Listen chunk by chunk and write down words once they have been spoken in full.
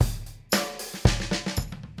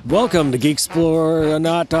Welcome to Geek Explorer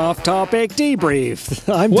Not Off Topic Debrief.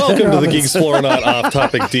 Welcome to the Geek Explorer Not Off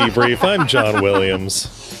Topic Debrief. I'm John Williams.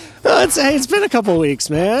 It's been a couple weeks,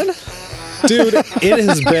 man. Dude, it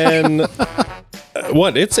has been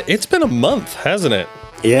It's been a month, hasn't it?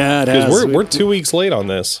 Yeah, it has. We're 2 weeks late on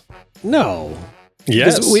this. No.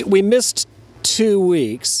 Yes. We missed 2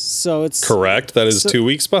 weeks, so it's correct. That is 2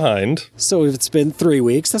 weeks behind. So if it's been 3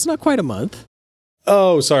 weeks, that's not quite a month.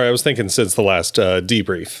 Oh, sorry. I was thinking since the last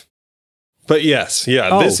debrief. But yes,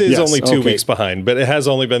 this is only 2 weeks behind, but it has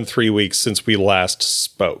only been 3 weeks since we last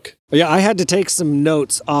spoke. Yeah, I had to take some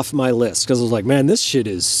notes off my list because I was like, man, this shit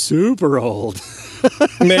is super old.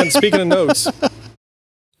 Man, speaking of notes,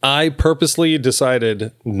 I purposely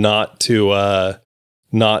decided not to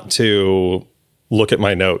look at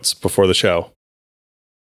my notes before the show.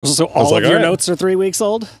 So all of your notes are 3 weeks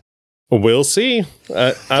old? We'll see.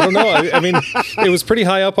 I don't know. I mean, it was pretty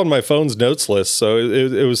high up on my phone's notes list, so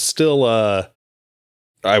it was still.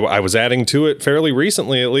 I was adding to it fairly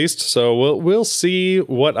recently, at least. So we'll see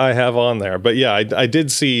what I have on there. But yeah, I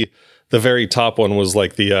did see the very top one was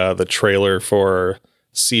like the trailer for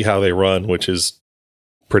See How They Run, which is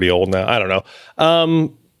pretty old now. I don't know.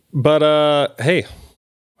 But hey,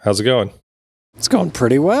 how's it going? It's going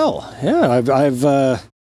pretty well. Yeah, I've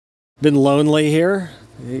been lonely here.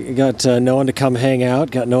 You got no one to come hang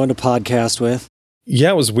out, got no one to podcast with.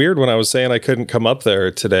 Yeah, it was weird when I was saying I couldn't come up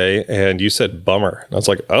there today, and you said bummer. And I was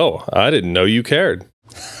like, oh, I didn't know you cared.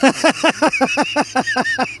 Yeah,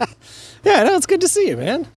 no, it's good to see you,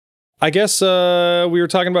 man. I guess we were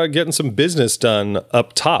talking about getting some business done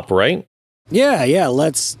up top, right? Yeah,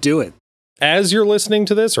 let's do it. As you're listening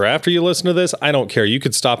to this, or after you listen to this, I don't care. You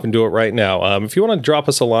could stop and do it right now. If you want to drop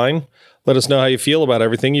us a line, let us know how you feel about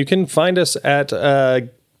everything. You can find us at,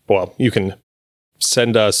 you can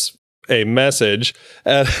send us a message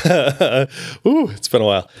at, it's been a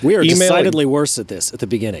while. We are decidedly worse at this at the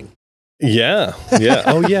beginning. Yeah.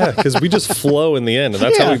 Oh, yeah, because we just flow in the end, and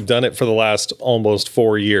that's how we've done it for the last almost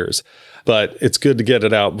 4 years. But it's good to get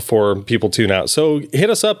it out before people tune out. So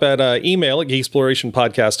hit us up at email at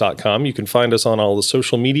geeksplorationpodcast.com. You can find us on all the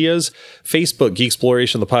social medias, Facebook, Geek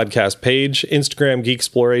Exploration, the podcast page, Instagram, Geek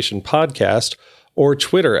Exploration Podcast, or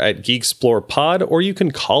Twitter at Geek Explore Pod, or you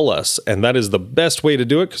can call us. And that is the best way to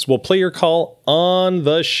do it because we'll play your call on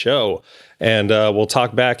the show and we'll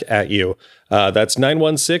talk back at you. That's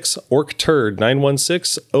 916-ORC-TURD,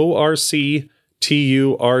 916-ORC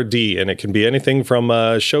TURD, and it can be anything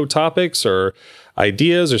from show topics or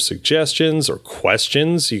ideas or suggestions or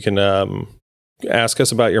questions. You can ask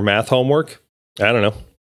us about your math homework. I don't know.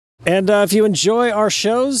 And if you enjoy our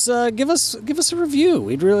shows, give us a review.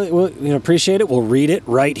 We'd really appreciate it. We'll read it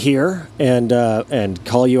right here and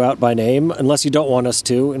call you out by name, unless you don't want us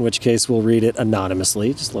to, in which case we'll read it anonymously.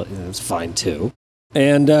 It's fine too.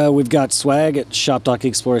 And we've got swag at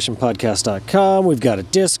shop.geeksplorationpodcast.com. We've got a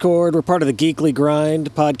Discord. We're part of the Geekly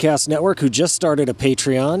Grind podcast network, who just started a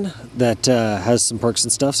Patreon that has some perks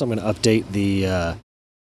and stuff. So I'm going to update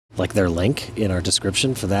their link in our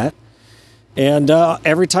description for that. And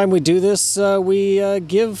every time we do this, we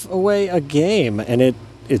give away a game. And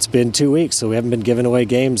it's been 2 weeks, so we haven't been giving away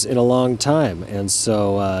games in a long time. And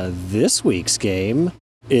so this week's game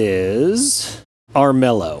is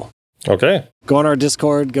Armello. Okay. Go on our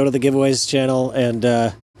Discord, go to the giveaways channel, and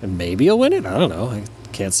maybe you'll win it. I don't know. I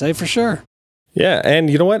can't say for sure. Yeah, and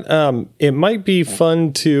you know what? It might be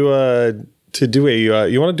fun to do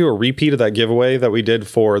you want to do a repeat of that giveaway that we did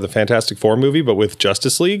for the Fantastic Four movie, but with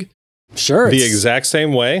Justice League? Sure. The exact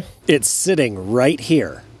same way? It's sitting right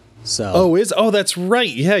here. So. That's right.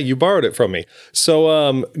 Yeah, you borrowed it from me.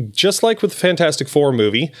 So just like with the Fantastic Four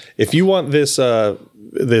movie, if you want this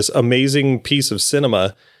amazing piece of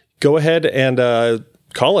cinema, go ahead and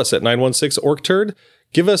call us at 916-ORC-TURD.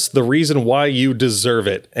 Give us the reason why you deserve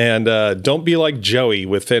it. And don't be like Joey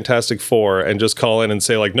with Fantastic Four and just call in and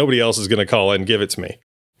say, like, nobody else is going to call in, give it to me.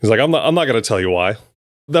 He's like, I'm not going to tell you why.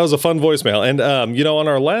 That was a fun voicemail. And, on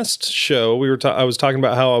our last show, I was talking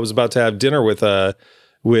about how I was about to have dinner with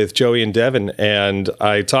Joey and Devin. And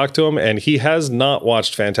I talked to him, and he has not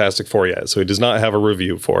watched Fantastic Four yet. So he does not have a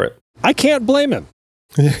review for it. I can't blame him.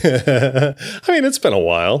 I mean, it's been a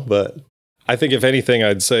while, but I think if anything,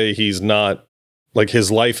 I'd say he's not, like,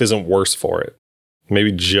 his life isn't worse for it.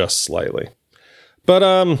 Maybe just slightly. But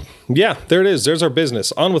yeah, there it is. There's our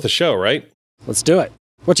business. On with the show, right? Let's do it.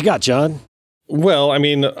 What you got, John? Well, I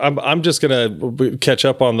mean, I'm just gonna catch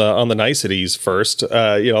up on the niceties first.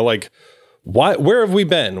 Where have we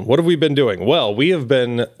been? What have we been doing? Well, we have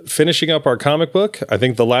been finishing up our comic book. I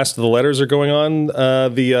think the last of the letters are going on.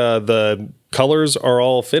 The colors are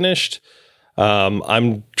all finished.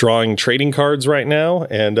 I'm drawing trading cards right now,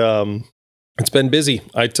 and it's been busy.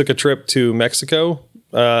 I took a trip to Mexico,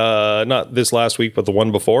 not this last week, but the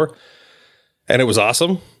one before, and it was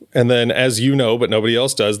awesome. And then, as you know, but nobody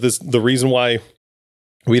else does, the reason why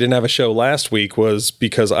we didn't have a show last week was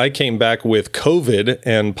because I came back with COVID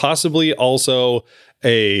and possibly also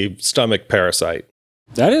a stomach parasite.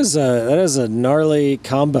 That is a gnarly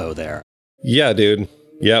combo there. Yeah, dude.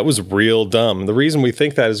 Yeah, it was real dumb. The reason we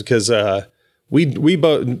think that is because we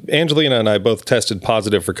both, Angelina and I both tested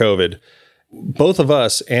positive for COVID. Both of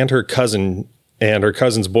us and her cousin and her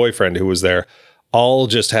cousin's boyfriend who was there all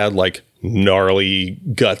just had like gnarly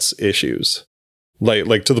guts issues.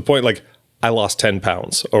 Like to the point, like I lost 10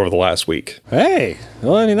 pounds over the last week. Hey,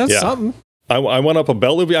 well, I mean, that's something. I went up a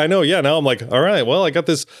belt loop. I know. Yeah. Now I'm like, all right, well, I got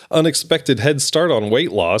this unexpected head start on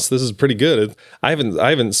weight loss. This is pretty good. I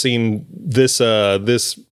haven't seen this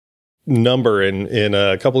number in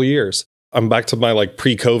a couple of years. I'm back to my like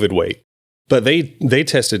pre-COVID weight. But they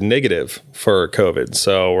tested negative for COVID.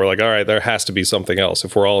 So we're like, all right, there has to be something else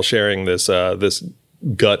if we're all sharing this this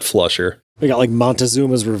gut flusher. We got like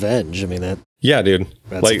Montezuma's revenge. I mean, that. Yeah, dude.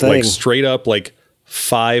 That's like straight up like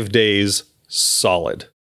 5 days solid.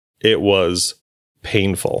 It was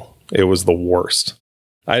painful. It was the worst.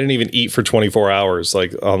 I didn't even eat for 24 hours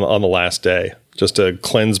like on the last day just to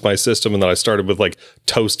cleanse my system. And then I started with like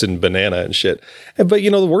toast and banana and shit. But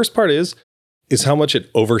you know, the worst part is how much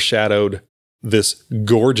it overshadowed this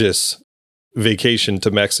gorgeous vacation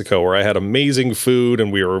to Mexico where I had amazing food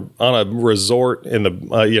and we were on a resort in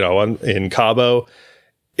the, in Cabo.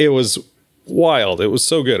 It was wild. It was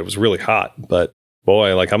so good. It was really hot, but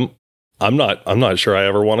boy, like I'm not sure I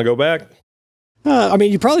ever want to go back. I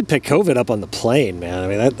mean, you probably pick COVID up on the plane, man. I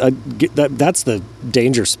mean, that's the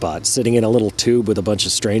danger spot, sitting in a little tube with a bunch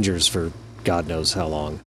of strangers for God knows how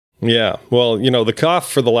long. Yeah. Well, the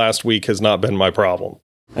cough for the last week has not been my problem.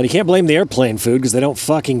 And you can't blame the airplane food because they don't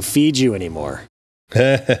fucking feed you anymore.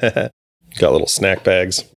 Got little snack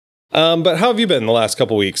bags. But how have you been the last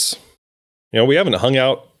couple weeks? We haven't hung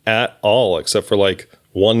out at all except for like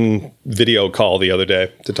one video call the other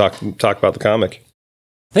day to talk about the comic.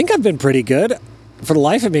 I think I've been pretty good. For the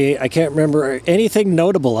life of me, I can't remember anything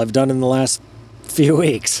notable I've done in the last few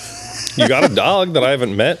weeks. You got a dog that I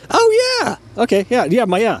haven't met? Oh, yeah. Okay. Yeah.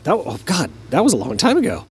 God, that was a long time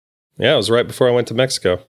ago. Yeah, it was right before I went to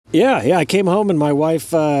Mexico. Yeah. I came home and my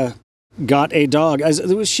wife got a dog.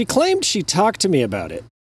 She claimed she talked to me about it.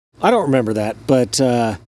 I don't remember that, but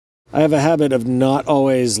I have a habit of not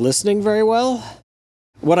always listening very well.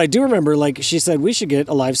 What I do remember, like, she said we should get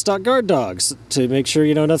a livestock guard dog to make sure,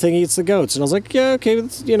 nothing eats the goats. And I was like, yeah, okay,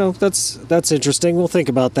 that's interesting. We'll think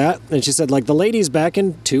about that. And she said, like, the lady's back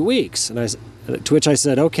in 2 weeks. And to which I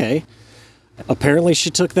said, okay. Apparently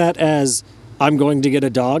she took that as I'm going to get a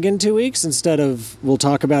dog in 2 weeks instead of we'll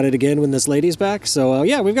talk about it again when this lady's back. So,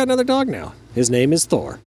 yeah, we've got another dog now. His name is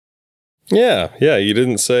Thor. Yeah. You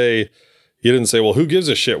didn't say, well, who gives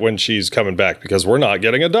a shit when she's coming back because we're not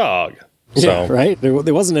getting a dog. So, yeah, right?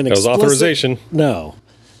 There wasn't an explicit... authorization. No.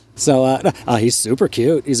 So, he's super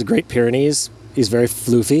cute. He's a Great Pyrenees. He's very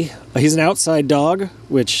floofy. He's an outside dog,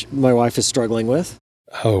 which my wife is struggling with.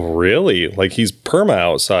 Oh, really? Like, he's perma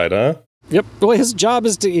outside, huh? Yep. Well, his job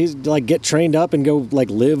is to, get trained up and go,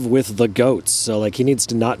 live with the goats. So, he needs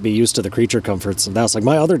to not be used to the creature comforts. And that's like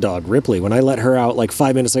my other dog, Ripley. When I let her out,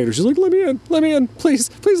 5 minutes later, she's like, let me in, please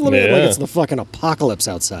let me in. Like it's the fucking apocalypse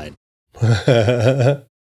outside.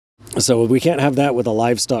 So we can't have that with a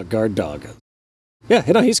livestock guard dog. Yeah,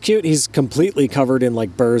 he's cute. He's completely covered in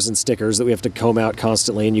burrs and stickers that we have to comb out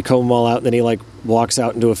constantly. And you comb them all out, and then he walks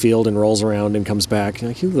out into a field and rolls around and comes back.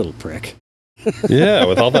 You're like, you little prick. Yeah,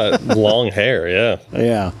 with all that long hair, yeah.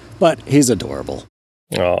 Yeah, but he's adorable.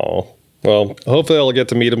 Oh, well, hopefully I'll get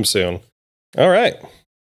to meet him soon. All right.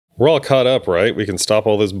 We're all caught up, right? We can stop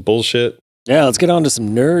all this bullshit. Yeah, let's get on to some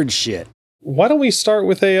nerd shit. Why don't we start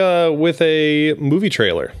with a movie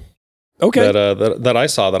trailer? Okay. That I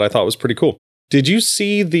saw that I thought was pretty cool. Did you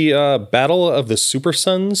see the Battle of the Super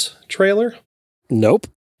Sons trailer? Nope.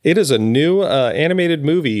 It is a new animated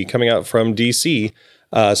movie coming out from DC,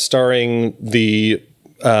 starring the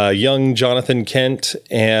young Jonathan Kent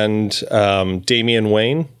and Damian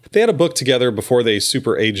Wayne. They had a book together before they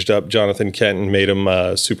super aged up Jonathan Kent and made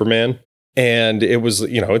him Superman. And it was,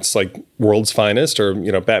 it's like World's Finest or,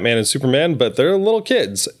 Batman and Superman, but they're little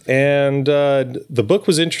kids. And the book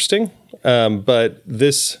was interesting, but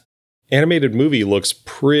this animated movie looks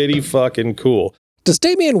pretty fucking cool. Does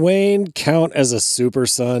Damian Wayne count as a super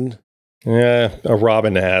son? Yeah, a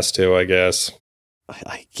Robin has to, I guess.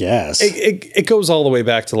 I guess. It goes all the way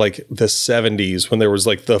back to the 70s when there was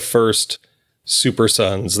the first Super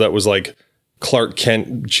Sons that was Clark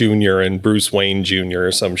Kent Jr. and Bruce Wayne Jr.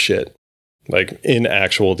 or some shit, like in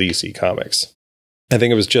actual DC comics. I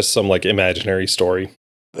think it was just some like imaginary story.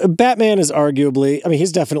 Batman is arguably, I mean,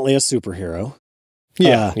 he's definitely a superhero.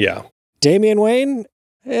 Yeah. Damian Wayne?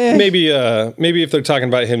 Maybe if they're talking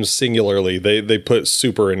about him singularly, they put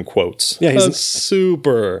super in quotes. Yeah, he's a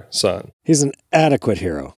super son. He's an adequate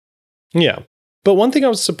hero. Yeah. But one thing I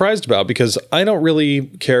was surprised about, because I don't really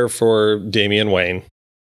care for Damian Wayne.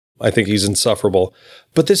 I think he's insufferable.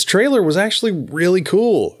 But this trailer was actually really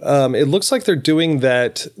cool. It looks like they're doing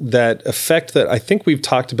that effect that I think we've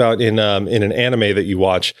talked about in an anime that you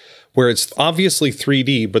watch, where it's obviously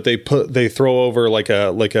 3D, but they throw over like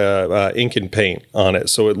a ink and paint on it,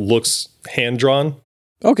 so it looks hand drawn.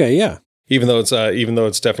 Okay, yeah. Even though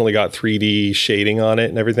it's definitely got 3D shading on it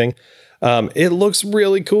and everything, it looks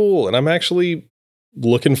really cool, and I'm actually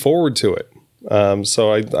looking forward to it.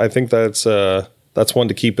 So I think that's one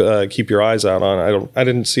to keep your eyes out on. I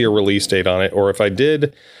didn't see a release date on it, or if I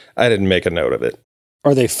did, I didn't make a note of it.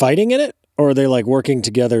 Are they fighting in it, or are they like working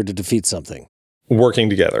together to defeat something? Working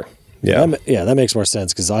together. Yeah. That makes more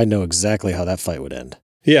sense, because I know exactly how that fight would end.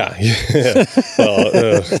 Yeah.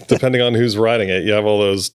 Well, depending on who's writing it, you have all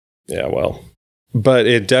those. Yeah, well. But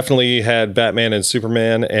it definitely had Batman and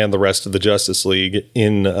Superman and the rest of the Justice League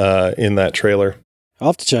in that trailer. I'll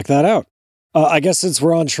have to check that out. I guess since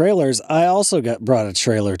we're on trailers, I also brought a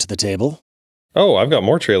trailer to the table. Oh, I've got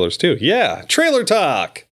more trailers too. Yeah, trailer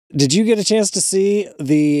talk. Did you get a chance to see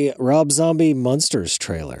the Rob Zombie Monsters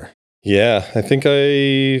trailer? Yeah, I think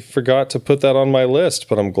I forgot to put that on my list,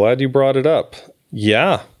 but I'm glad you brought it up.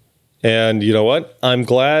 Yeah. And you know what? I'm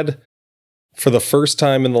glad for the first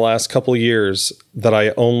time in the last couple of years that I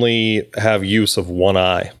only have use of one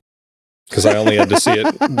eye, because I only had to see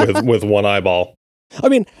it with one eyeball. I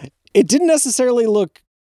mean, it didn't necessarily look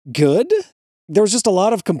good. There was just a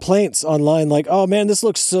lot of complaints online like, oh man, this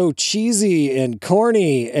looks so cheesy and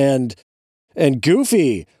corny and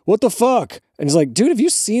goofy. What the fuck? And he's like, dude, have you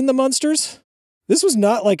seen The Munsters? This was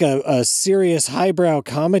not like a serious highbrow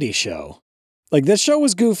comedy show. Like, this show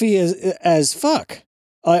was goofy as fuck.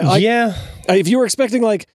 Yeah. If you were expecting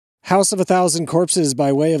like House of a Thousand Corpses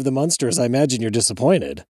by way of The Munsters, I imagine you're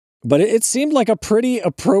disappointed. But it seemed like a pretty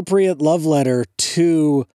appropriate love letter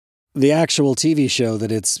to the actual TV show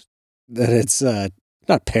that it's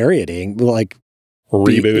not parodying, but like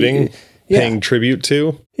rebooting, paying tribute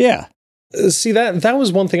to. Yeah. See, that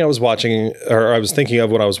was one thing I was watching, or I was thinking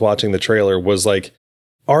of when I was watching the trailer, was like,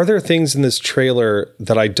 are there things in this trailer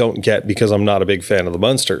that I don't get because I'm not a big fan of the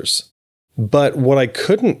Munsters? But what I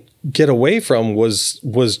couldn't get away from was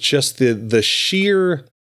just the sheer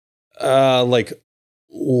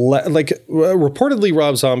reportedly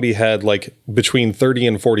Rob Zombie had like between 30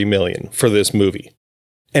 and 40 million for this movie,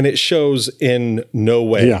 and it shows in no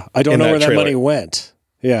way. Yeah, I don't know where that money went.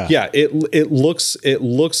 Yeah, it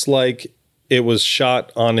looks like it was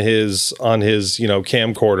shot on his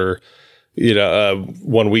camcorder,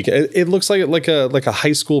 1 week. It looks like a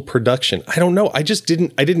high school production. I don't know. I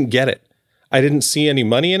didn't get it. I didn't see any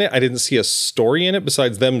money in it. I didn't see a story in it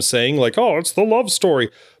besides them saying like, oh, it's the love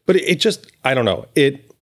story. But it just, I don't know.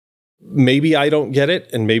 Maybe I don't get it,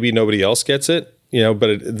 and maybe nobody else gets it,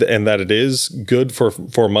 but that it is good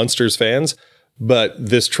for Munsters fans. But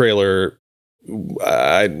this trailer,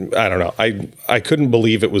 I don't know. I couldn't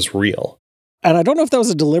believe it was real. And I don't know if that was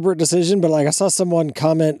a deliberate decision, but like I saw someone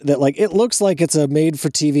comment that like it looks like it's a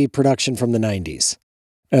made-for-TV production from the 90s.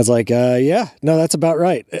 And it's like, yeah, no, that's about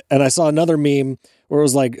right. And I saw another meme where it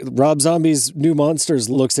was like Rob Zombie's new Monsters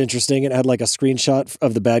looks interesting. It had like a screenshot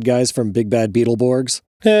of the bad guys from Big Bad Beetleborgs.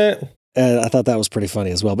 And I thought that was pretty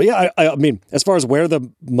funny as well. But yeah, I mean, as far as where the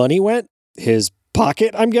money went, his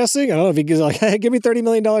pocket, I'm guessing. I don't know if he gives like, hey, give me $30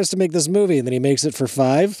 million to make this movie, and then he makes it for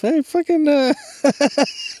 $5. Hey, fucking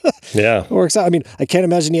yeah, works out. I mean, I can't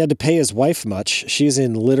imagine he had to pay his wife much. She's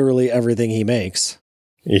in literally everything he makes.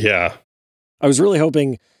 Yeah. I was really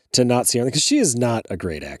hoping to not see her because she is not a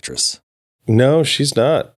great actress. No, she's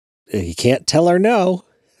not. He can't tell her no.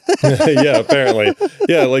 Yeah, apparently.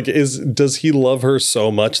 Yeah, like does he love her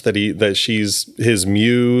so much that she's his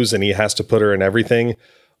muse and he has to put her in everything?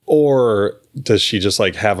 Or does she just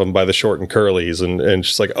like have him by the short and curlies and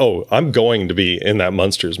she's like, oh, I'm going to be in that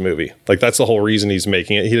Munsters movie. Like that's the whole reason he's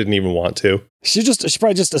making it. He didn't even want to. She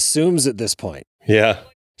probably just assumes at this point. Yeah.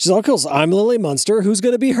 She's like, oh, I'm Lily Munster. Who's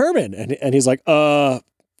going to be Herman? And he's like,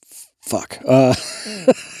 fuck.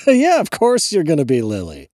 Yeah, of course you're going to be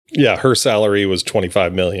Lily. Yeah, her salary was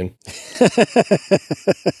 $25 million.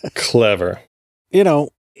 Clever.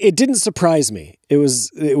 It didn't surprise me. It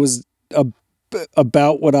was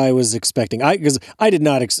about what I was expecting. Because I didn't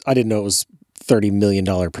know it was $30 million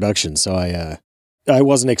production. So I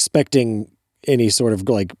wasn't expecting any sort of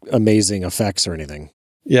like amazing effects or anything.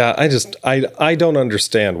 Yeah, I don't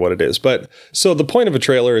understand what it is. But so the point of a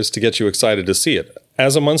trailer is to get you excited to see it.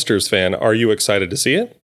 As a Munsters fan, are you excited to see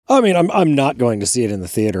it? I mean, I'm not going to see it in the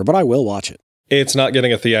theater, but I will watch it. It's not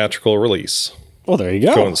getting a theatrical release. Well, there you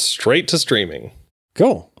go. Going straight to streaming.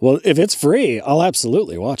 Cool. Well, if it's free, I'll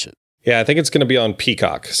absolutely watch it. Yeah, I think it's going to be on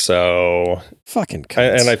Peacock. So fucking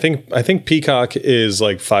cunts. And I think Peacock is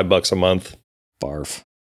like $5 a month. Barf.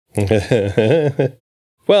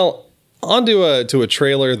 Well, on to a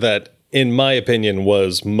trailer that, in my opinion,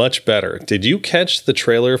 was much better. Did you catch the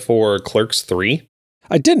trailer for Clerks 3?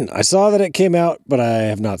 I didn't. I saw that it came out, but I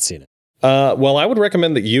have not seen it. Well, I would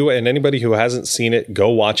recommend that you and anybody who hasn't seen it go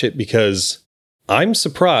watch it, because I'm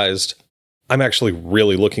surprised. I'm actually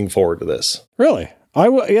really looking forward to this. Really?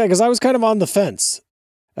 Yeah, because I was kind of on the fence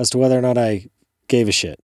as to whether or not I gave a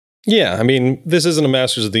shit. Yeah, I mean, this isn't a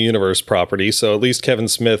Masters of the Universe property, so at least Kevin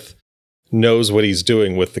Smith knows what he's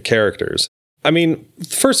doing with the characters. I mean,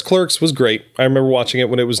 first Clerks was great. I remember watching it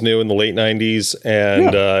when it was new in the late 90s,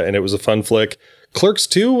 and it was a fun flick. Clerks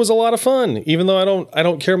 2 was a lot of fun, even though I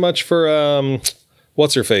don't care much for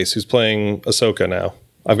what's her face who's playing Ahsoka now.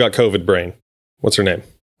 I've got COVID brain. What's her name?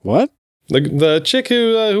 What? The chick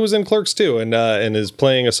who was in Clerks 2 and is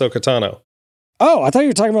playing Ahsoka Tano. Oh, I thought you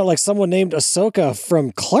were talking about like someone named Ahsoka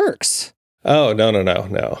from Clerks. Oh,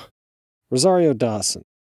 no. Rosario Dawson.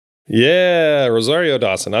 Yeah, Rosario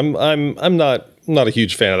Dawson. I'm not a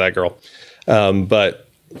huge fan of that girl. But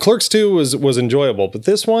Clerks 2 was enjoyable, but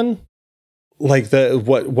this one, like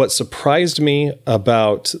what surprised me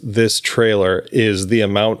about this trailer is the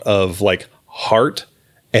amount of like heart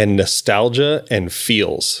and nostalgia and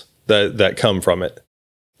feels that come from it.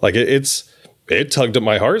 Like it tugged at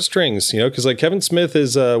my heartstrings, because like Kevin Smith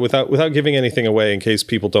is without giving anything away in case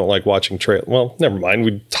people don't like watching trailer. Well, never mind.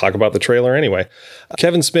 We talk about the trailer anyway.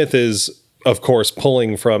 Kevin Smith is, of course,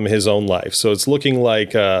 pulling from his own life, so it's looking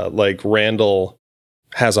like Randall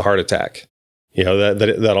has a heart attack,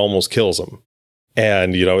 that almost kills him,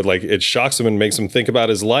 and like it shocks him and makes him think about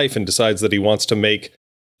his life and decides that he wants to make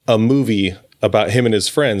a movie about him and his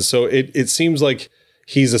friends. So it seems like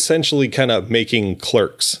he's essentially kind of making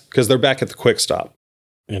Clerks, because they're back at the Quick Stop.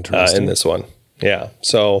 Interesting. In this one. Yeah.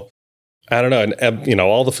 So I don't know. And,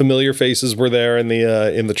 all the familiar faces were there in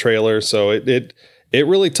the trailer. So it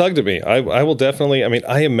really tugged at me. I will definitely,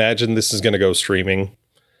 I imagine this is going to go streaming,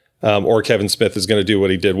 or Kevin Smith is going to do what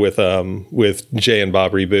he did with Jay and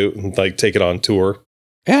Bob Reboot and like take it on tour.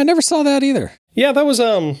 Yeah. I never saw that either. Yeah. That was,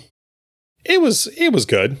 it was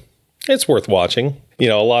good. It's worth watching.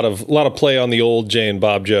 A lot of play on the old Jay and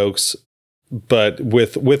Bob jokes, but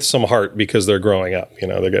with some heart, because they're growing up.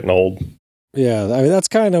 They're getting old. Yeah, that's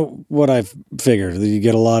kind of what I've figured. You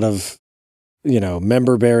get a lot of,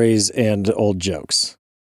 member berries and old jokes.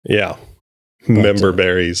 Yeah, member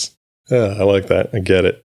berries. Yeah, I like that. I get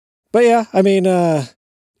it. But yeah,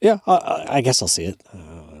 I guess I'll see it. I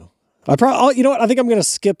don't know. You know what? I think I'm going to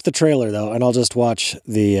skip the trailer though, and I'll just watch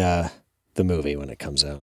the movie when it comes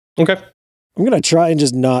out. Okay. I'm going to try and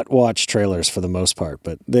just not watch trailers for the most part,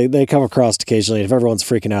 but they come across occasionally. If everyone's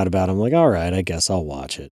freaking out about them, I'm like, all right, I guess I'll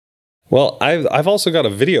watch it. Well, I've also got a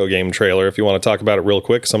video game trailer if you want to talk about it real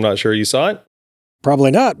quick, because I'm not sure you saw it.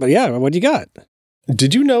 Probably not, but yeah, what do you got?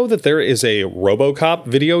 Did you know that there is a RoboCop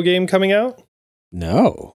video game coming out?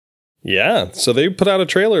 No. Yeah, so they put out a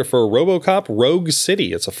trailer for RoboCop Rogue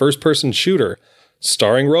City. It's a first-person shooter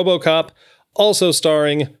starring RoboCop, also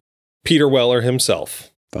starring Peter Weller himself.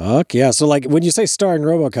 Fuck yeah. So like when you say starring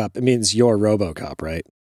RoboCop, it means you're RoboCop, right?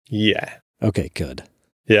 Yeah. Okay, good.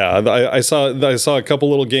 Yeah, I saw a couple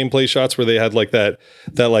little gameplay shots where they had like that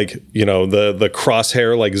like, the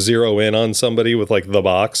crosshair like zero in on somebody with like the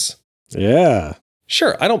box. Yeah.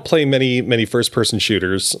 Sure, I don't play many first person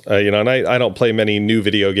shooters, and I don't play many new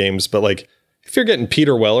video games, but like if you're getting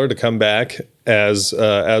Peter Weller to come back as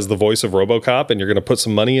the voice of RoboCop and you're going to put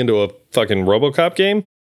some money into a fucking RoboCop game,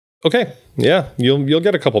 okay, yeah, you'll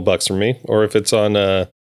get a couple bucks from me. Or if it's on,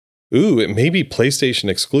 it may be PlayStation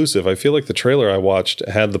exclusive. I feel like the trailer I watched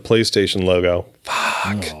had the PlayStation logo.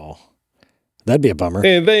 Fuck. Oh, that'd be a bummer.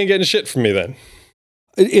 Hey, they ain't getting shit from me then.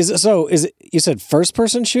 Is it, you said first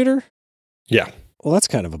person shooter? Yeah. Well, that's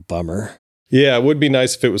kind of a bummer. Yeah, it would be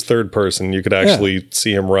nice if it was third person. You could actually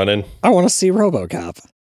see him running. I want to see RoboCop.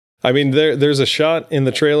 I mean, there's a shot in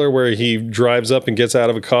the trailer where he drives up and gets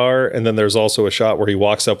out of a car, and then there's also a shot where he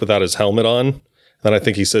walks up without his helmet on. And I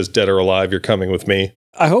think he says, "Dead or alive, you're coming with me."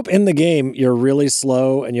 I hope in the game you're really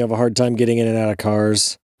slow and you have a hard time getting in and out of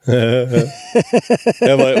cars. And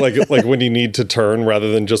like when you need to turn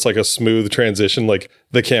rather than just like a smooth transition, like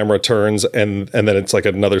the camera turns and then it's like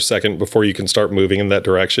another second before you can start moving in that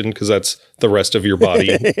direction because that's the rest of your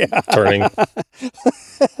body turning.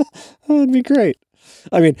 That'd be great.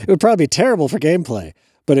 I mean, it would probably be terrible for gameplay,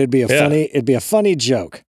 but it'd be a funny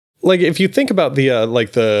joke. Like if you think about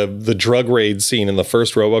the drug raid scene in the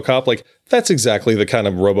first RoboCop, like that's exactly the kind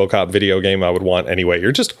of RoboCop video game I would want anyway.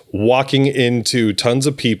 You're just walking into tons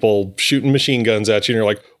of people shooting machine guns at you and you're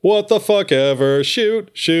like, what the fuck ever?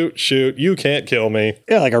 Shoot, shoot, shoot. You can't kill me.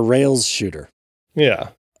 Yeah, like a rails shooter. Yeah.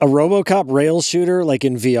 A RoboCop rails shooter like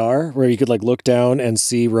in VR where you could like look down and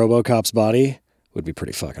see RoboCop's body would be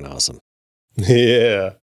pretty fucking awesome.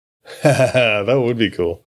 Yeah. That would be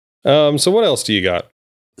cool. So what else do you got?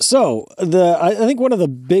 So I think one of the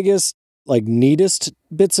biggest, like neatest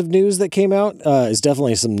bits of news that came out is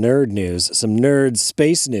definitely some nerd news, some nerd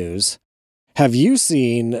space news. Have you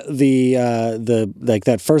seen the like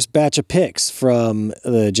that first batch of pics from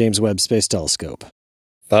the James Webb Space Telescope?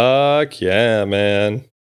 Fuck yeah, man.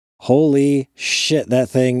 Holy shit, that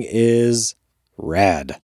thing is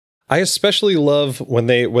rad. I especially love when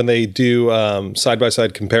they do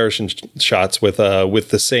side-by-side comparison shots with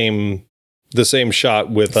the same shot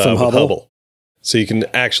with Hubble. So you can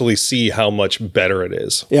actually see how much better it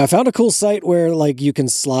is. Yeah, I found a cool site where like you can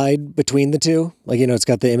slide between the two. Like, you know, it's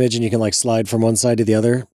got the image and you can like slide from one side to the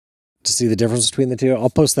other to see the difference between the two. I'll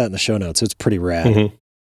post that in the show notes. It's pretty rad. Mm-hmm.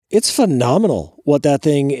 It's phenomenal what that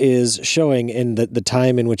thing is showing in the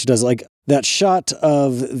time in which it does. Like that shot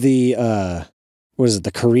of the, what is it?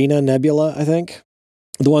 The Carina Nebula, I think.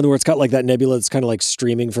 The one where it's got like that nebula that's kind of like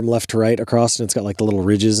streaming from left to right across and it's got like the little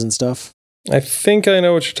ridges and stuff. I think I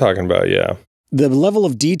know what you're talking about, yeah. The level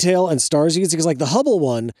of detail and stars you can see, because like the Hubble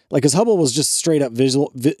one, like because Hubble was just straight up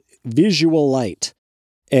visual light.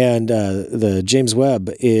 And the James Webb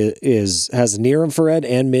has near infrared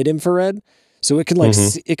and mid infrared. So it can like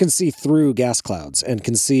it can see through gas clouds and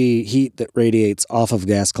can see heat that radiates off of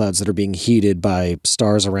gas clouds that are being heated by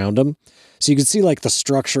stars around them. So you can see like the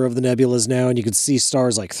structure of the nebulas now, and you can see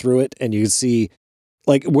stars like through it, and you can see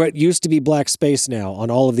like what used to be black space now on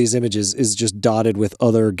all of these images is just dotted with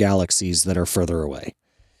other galaxies that are further away.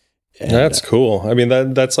 And, that's cool. I mean,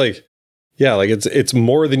 that's like, yeah, like it's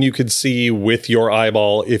more than you could see with your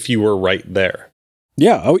eyeball if you were right there.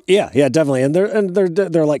 Yeah. Oh, yeah, definitely. And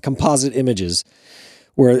they're like composite images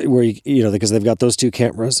where you know, because they've got those two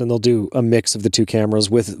cameras and they'll do a mix of the two cameras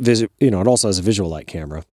with it also has a visual light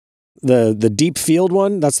camera. The deep field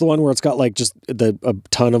one, that's the one where it's got like just a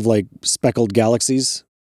ton of like speckled galaxies,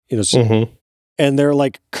 you know, and they're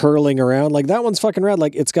like curling around. Like that one's fucking rad.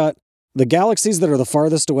 Like it's got the galaxies that are the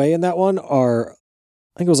farthest away in that one are,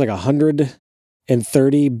 I think it was like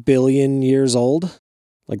 130 billion years old.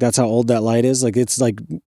 Like that's how old that light is. Like it's like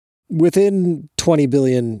within 20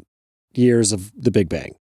 billion years of the Big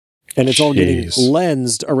Bang. And it's all getting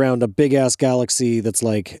lensed around a big ass galaxy that's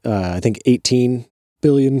like, I think 18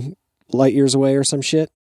 billion light years away or some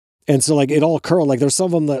shit. And so like it all curled. Like there's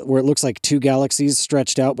some of them where it looks like two galaxies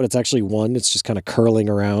stretched out, but it's actually one. It's just kind of curling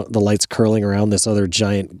around, the light's curling around this other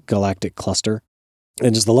giant galactic cluster.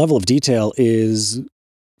 And just the level of detail is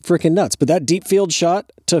freaking nuts. But that deep field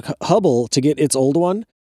shot took Hubble to get its old one,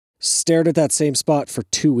 stared at that same spot for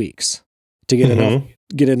 2 weeks to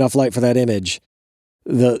get enough light for that image.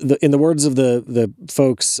 In the words of the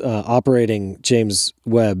folks operating James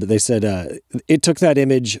Webb, they said it took that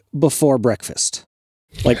image before breakfast.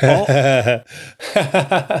 Like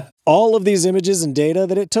all of these images and data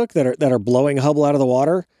that it took that are blowing Hubble out of the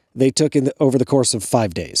water, they took over the course of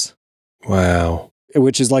 5 days. Wow,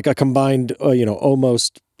 which is like a combined,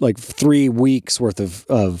 almost like 3 weeks worth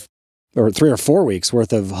of or 3 or 4 weeks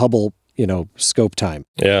worth of Hubble, scope time.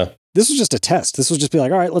 Yeah. This was just a test. This was just be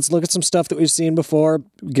like, all right, let's look at some stuff that we've seen before,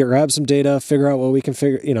 grab some data, figure out what we can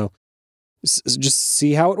just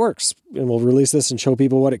see how it works. And we'll release this and show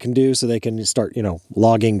people what it can do so they can start,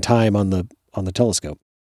 logging time on the telescope.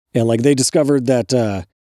 And like they discovered that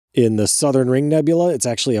in the Southern Ring Nebula, it's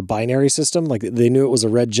actually a binary system. Like they knew it was a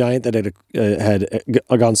red giant that had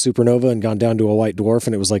gone supernova and gone down to a white dwarf.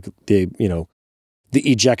 And it was like the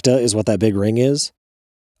ejecta is what that big ring is.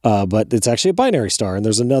 But it's actually a binary star, and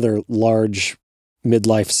there's another large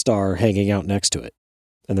midlife star hanging out next to it.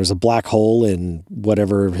 And there's a black hole in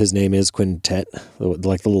whatever his name is, Quintet,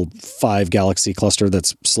 like the little 5 galaxy cluster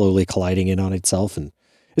that's slowly colliding in on itself. And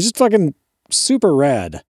it's just fucking super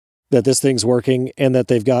rad that this thing's working, and that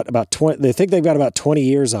they've got about 20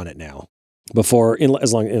 years on it now before,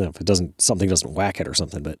 as long if something doesn't whack it or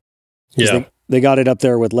something, but yeah. They got it up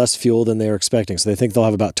there with less fuel than they were expecting. So they think they'll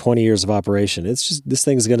have about 20 years of operation. It's just, this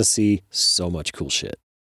thing's going to see so much cool shit.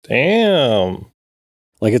 Damn.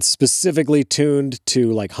 Like it's specifically tuned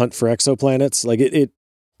to like hunt for exoplanets. Like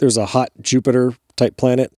there's a hot Jupiter type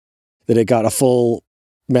planet that it got a full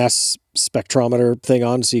mass spectrometer thing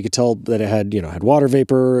on, so you could tell that it had water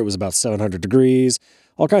vapor. It was about 700 degrees,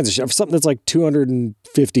 all kinds of shit. Something that's like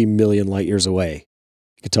 250 million light years away.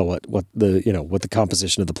 You could tell what the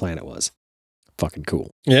composition of the planet was. Fucking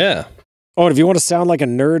cool. Yeah. Oh, and if you want to sound like a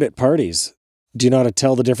nerd at parties, do you know how to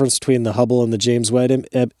tell the difference between the Hubble and the James Webb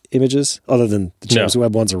images? Other than the James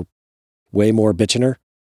Webb ones are way more bitchiner.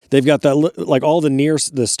 They've got that, like all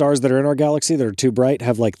the stars that are in our galaxy that are too bright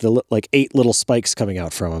have like 8 little spikes coming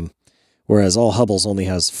out from them. Whereas all Hubble's only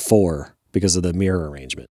has 4 because of the mirror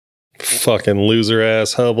arrangement. Fucking loser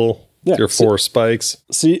ass Hubble. Yeah, your 4 spikes.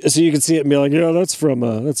 So you can see it and be like, yeah, that's from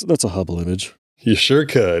that's a Hubble image. You sure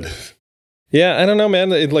could. Yeah, I don't know,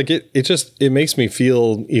 man. It makes me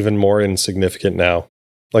feel even more insignificant now.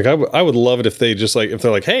 Like I would love it if they just if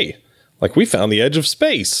they're like, hey, like we found the edge of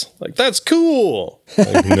space. Like that's cool.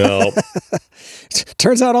 Like, no.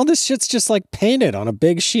 Turns out all this shit's just like painted on a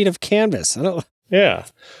big sheet of canvas. Yeah.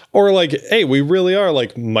 Or like, hey, we really are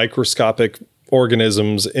like microscopic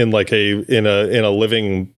organisms in like in a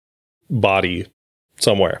living body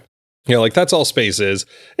somewhere. Like that's all space is.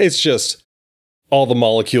 It's just all the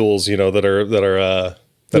molecules, that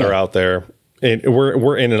are out there. And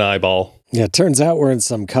we're in an eyeball. Yeah, it turns out we're in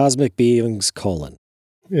some cosmic being's colon.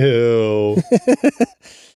 Ew.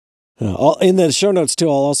 In the show notes too,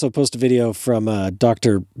 I'll also post a video from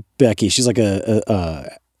Dr. Becky. She's like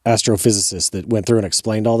a astrophysicist that went through and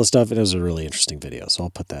explained all the stuff, and it was a really interesting video. So I'll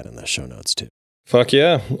put that in the show notes too. Fuck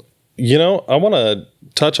yeah. I want to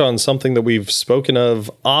touch on something that we've spoken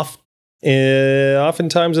of oftentimes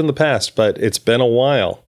in the past, but it's been a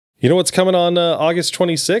while. You know what's coming on August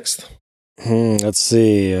 26th? Let's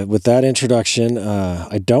see. With that introduction,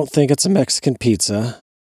 I don't think it's a Mexican pizza.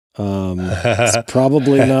 It's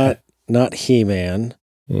probably not He-Man.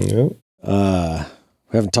 Yep.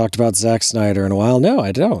 We haven't talked about Zack Snyder in a while. No,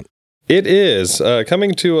 I don't. It is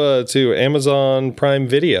coming to Amazon Prime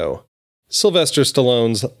Video. Sylvester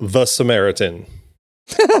Stallone's The Samaritan.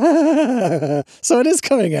 So it is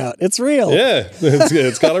coming out. It's real. Yeah,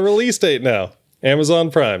 it's got a release date now.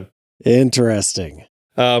 Amazon Prime. Interesting.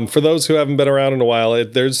 For those who haven't been around in a while,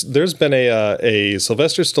 there's been a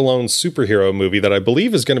Sylvester Stallone superhero movie that I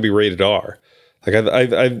believe is going to be rated R. Like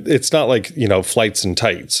it's not like Flights and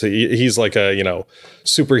Tights. He's like a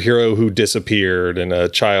superhero who disappeared and a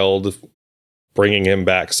child bringing him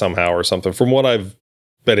back somehow or something. From what I've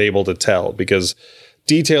been able to tell, because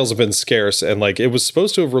details have been scarce, and like it was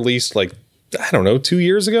supposed to have released 2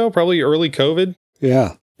 years ago, probably early COVID.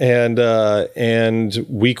 Yeah. And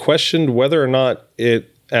we questioned whether or not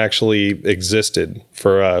it actually existed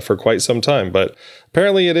for quite some time, but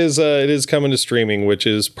apparently it is coming to streaming, which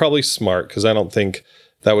is probably smart because I don't think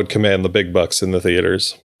that would command the big bucks in the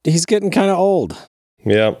theaters. He's getting kind of old.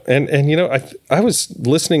 Yeah, and I was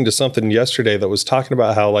listening to something yesterday that was talking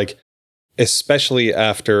about how especially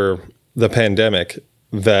after the pandemic,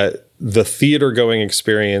 that the theater going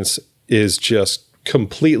experience is just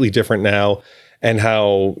completely different now. And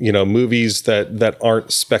how, movies that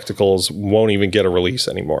aren't spectacles won't even get a release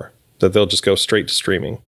anymore. That they'll just go straight to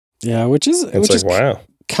streaming. Yeah, which is wow.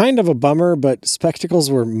 Kind of a bummer, but spectacles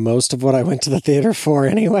were most of what I went to the theater for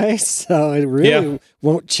anyway. So it really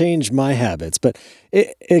won't change my habits. But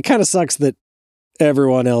it kind of sucks that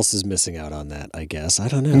everyone else is missing out on that, I guess. I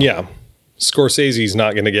don't know. Yeah. Scorsese's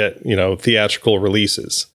not going to get, theatrical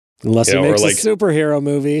releases. Unless he makes a superhero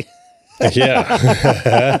movie.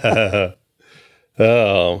 Yeah.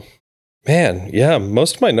 Oh, man. Yeah.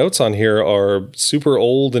 Most of my notes on here are super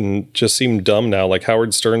old and just seem dumb now. Like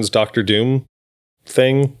Howard Stern's Dr. Doom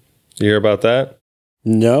thing. You hear about that?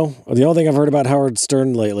 No. The only thing I've heard about Howard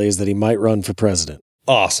Stern lately is that he might run for president.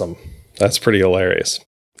 Awesome. That's pretty hilarious.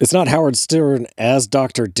 It's not Howard Stern as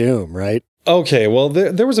Dr. Doom, right? Okay. Well,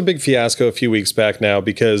 there was a big fiasco a few weeks back now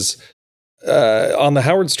because on the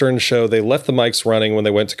Howard Stern show, they left the mics running when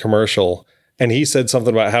they went to commercial. And he said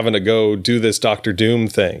something about having to go do this Dr. Doom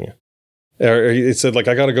thing. Or he said,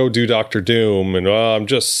 I got to go do Dr. Doom, and I'm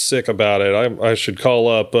just sick about it. I should call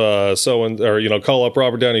up call up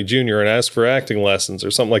Robert Downey Jr. and ask for acting lessons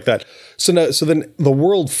or something like that. So then the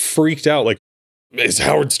world freaked out. Like, is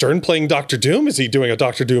Howard Stern playing Dr. Doom? Is he doing a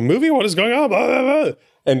Dr. Doom movie? What is going on? Blah, blah, blah.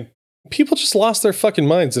 And people just lost their fucking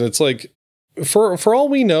minds. And it's like, for all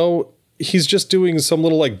we know, he's just doing some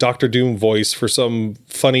little Dr. Doom voice for some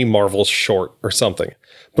funny Marvel short or something.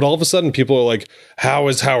 But all of a sudden people are like, how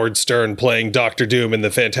is Howard Stern playing Dr. Doom in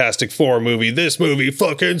the Fantastic Four movie? This movie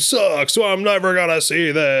fucking sucks. So I'm never going to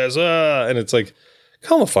see this. And it's like,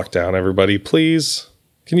 calm the fuck down, everybody, please.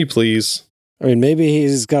 Can you please? I mean, maybe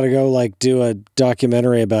he's got to go like do a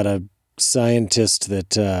documentary about a scientist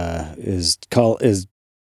that is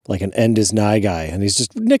like an end is nigh guy, and he's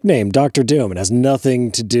just nicknamed Dr. Doom and has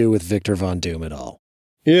nothing to do with Victor Von Doom at all.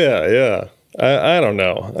 Yeah. I don't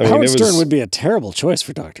know. I Howard Stern would be a terrible choice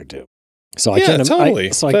for Dr. Doom. So I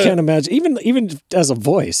can't imagine even as a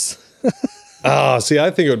voice. See,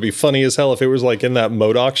 I think it would be funny as hell if it was like in that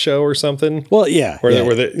MODOK show or something. Well, yeah,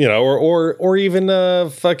 where the or even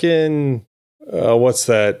fucking what's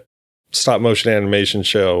that stop motion animation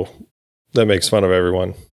show that makes fun of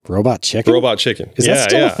everyone? Robot Chicken. Is that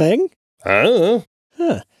still a thing? I don't know.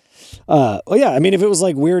 Huh. Well, yeah. I mean, if it was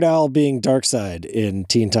like Weird Al being Darkseid in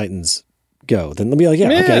Teen Titans Go, then they'll be like,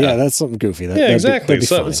 that's something goofy. Exactly.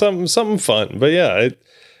 That'd Something fun. But yeah,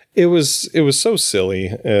 it was so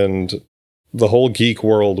silly, and the whole geek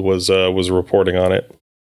world was reporting on it.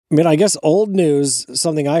 I mean, I guess old news,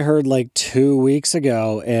 something I heard like 2 weeks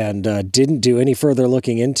ago and didn't do any further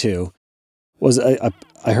looking into, was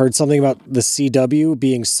I heard something about the CW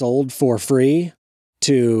being sold for free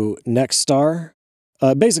to Nexstar.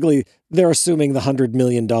 Basically, they're assuming the $100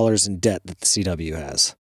 million in debt that the CW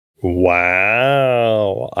has.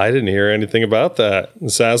 Wow. I didn't hear anything about that.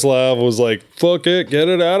 Zaslav was like, fuck it, get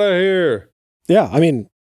it out of here. Yeah, I mean,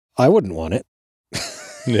 I wouldn't want it.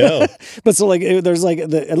 No. But so like, there's like,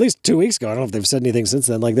 at least 2 weeks ago, I don't know if they've said anything since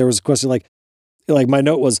then. Like there was a question like my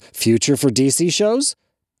note was, future for DC shows?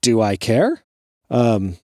 Do I care?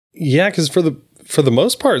 Yeah, because for the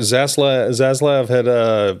most part, Zaslav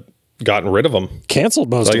had gotten rid of them.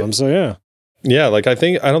 Canceled most of them, so yeah. Yeah, like I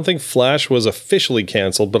don't think Flash was officially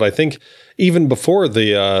canceled, but I think even before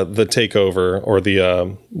the takeover or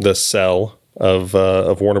the sale of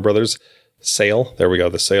Warner Brothers, the sale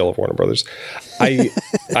of Warner Brothers,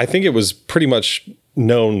 I think it was pretty much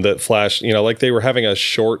known that Flash, like they were having a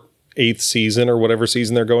short 8th season or whatever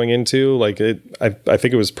season they're going into. Like I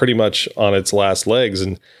think it was pretty much on its last legs,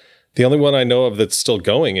 and the only one I know of that's still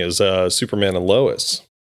going is Superman and Lois.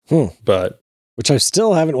 But which I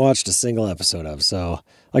still haven't watched a single episode of. So,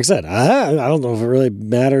 like I said, I don't know if it really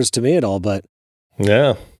matters to me at all, but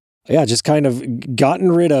yeah, just kind of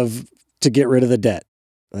gotten rid of to get rid of the debt.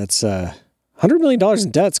 That's $100 million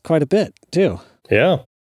in debt's quite a bit too. Yeah.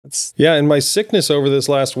 In my sickness over this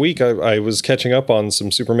last week, I was catching up on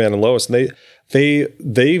some Superman and Lois, and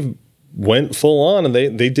they went full on, and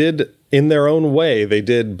they did in their own way. They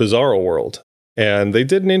did Bizarro World, and they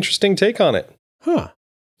did an interesting take on it. Huh.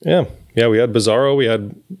 Yeah, we had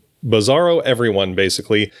Bizarro everyone,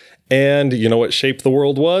 basically. And you know what shape the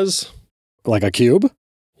world was? Like a cube?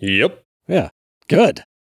 Yep. Yeah, good.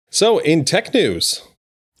 So, in tech news,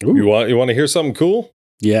 Ooh. you want to hear something cool?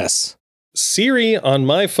 Yes. Siri on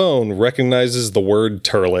my phone recognizes the word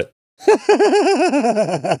turlet.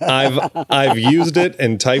 I've used it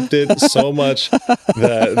and typed it so much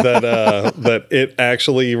that it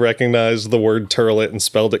actually recognized the word turlet and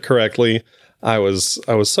spelled it correctly. I was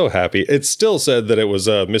so happy. It still said that it was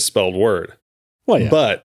a misspelled word. Well, yeah.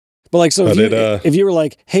 But like, so if you were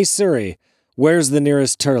like, "Hey Siri, where's the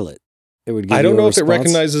nearest turlet?" It would give I don't know if it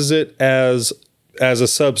recognizes it as a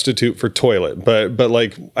substitute for toilet, but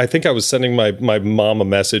like I think I was sending my mom a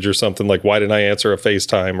message or something like, why didn't I answer a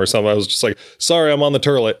FaceTime or something? I was just like, sorry, I'm on the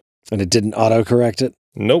turlet. And it didn't autocorrect it?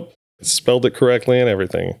 Nope. It spelled it correctly and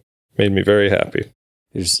everything. Made me very happy.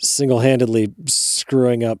 You're single-handedly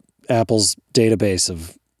screwing up Apple's database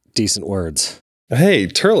of decent words. Hey,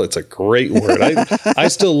 turlet's a great word. I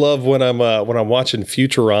still love when I'm watching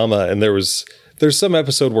Futurama and there's some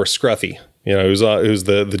episode where Scruffy, who's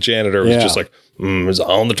the janitor, was just like, is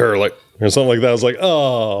on the turlet or something like that. I was like,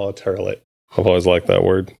 oh, turlet. I've always liked that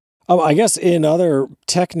word. I guess in other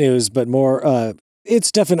tech news, but more,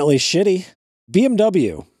 it's definitely shitty.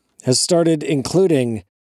 BMW has started including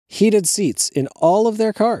heated seats in all of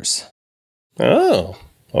their cars. Oh,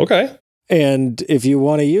 okay. And if you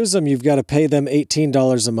want to use them, you've got to pay them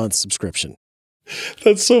 $18 a month subscription.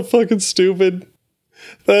 That's so fucking stupid.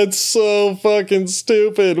 That's so fucking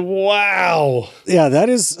stupid. Wow. Yeah, that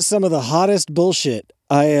is some of the hottest bullshit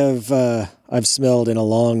I've smelled in a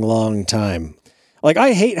long, long time. Like,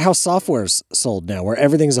 I hate how software's sold now, where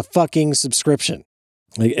everything's a fucking subscription.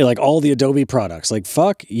 Like all the Adobe products. Like,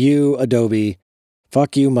 fuck you, Adobe.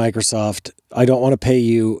 Fuck you, Microsoft. I don't want to pay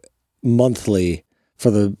you monthly for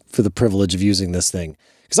the privilege of using this thing.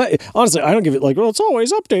 Because honestly, I don't give it like, well, it's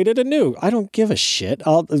always updated and new. I don't give a shit.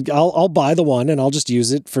 I'll buy the one and I'll just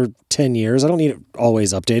use it for 10 years. I don't need it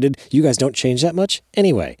always updated. You guys don't change that much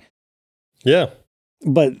anyway. Yeah.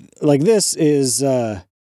 But like this is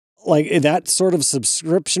like that sort of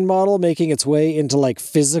subscription model making its way into like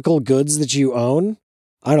physical goods that you own.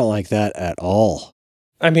 I don't like that at all.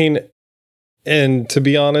 I mean, and to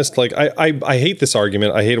be honest, like I hate this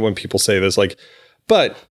argument. I hate it when people say this, like,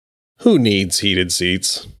 but who needs heated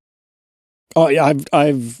seats? Oh yeah,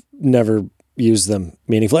 I've never used them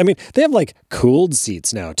meaningfully. I mean, they have like cooled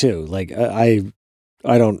seats now too. Like I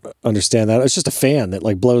don't understand that. It's just a fan that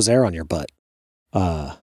like blows air on your butt.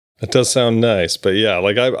 It does sound nice, but yeah,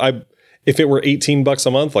 like I if it were $18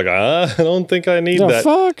 a month, like I don't think I need that.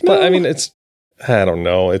 Fuck no. But I mean, I don't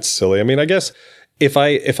know, it's silly. I mean, I guess if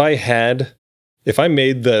I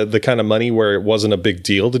made the kind of money where it wasn't a big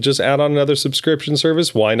deal to just add on another subscription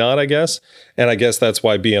service, why not, I guess? And I guess that's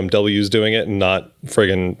why BMW is doing it and not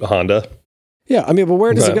friggin' Honda. Yeah, I mean, but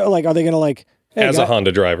where does it go? Like, are they going to like... Hey, as a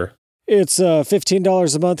Honda driver. It's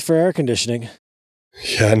 $15 a month for air conditioning.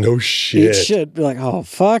 Yeah, no shit. It should be like, oh,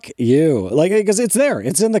 fuck you. Like, because it's there.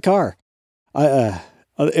 It's in the car.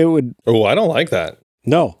 It would... Oh, I don't like that.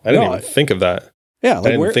 No. I didn't even think of that. Yeah.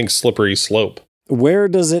 Like I didn't think slippery slope. Where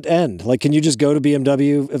does it end? Like, can you just go to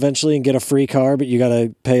BMW eventually and get a free car, but you got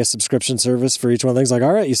to pay a subscription service for each one of things? Like,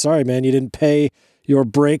 all right, sorry, man, you didn't pay your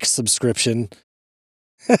brake subscription.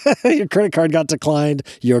 Your credit card got declined.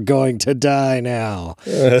 You're going to die now.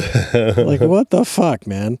 Like, what the fuck,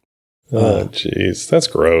 man? Oh, jeez. That's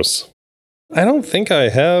gross. I don't think I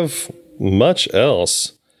have much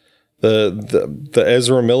else. The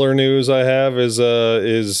Ezra Miller news I have is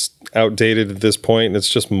outdated at this point, and it's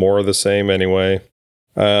just more of the same anyway.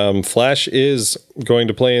 Flash is going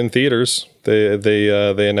to play in theaters.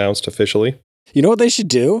 They announced officially. You know what they should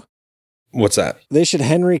do? What's that? They should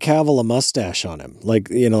Henry Cavill a mustache on him. Like,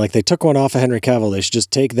 you know, like they took one off of Henry Cavill. They should just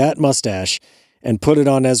take that mustache and put it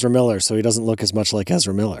on Ezra Miller so he doesn't look as much like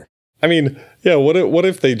Ezra Miller. I mean, yeah, what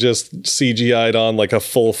if they just CGI'd on like a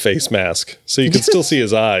full face mask so you could still see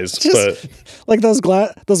his eyes, but like those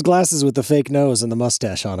glasses with the fake nose and the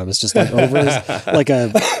mustache on him. It's just like over his, like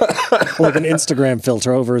an Instagram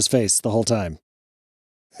filter over his face the whole time.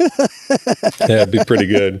 Yeah, it'd be pretty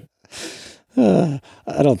good. I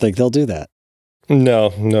don't think they'll do that.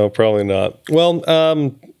 No, probably not. Well,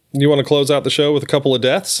 you want to close out the show with a couple of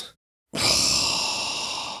deaths?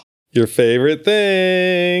 Your favorite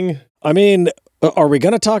thing. I mean, are we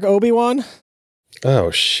going to talk Obi-Wan? Oh,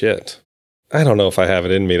 shit. I don't know if I have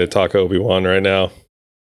it in me to talk Obi-Wan right now.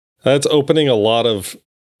 That's opening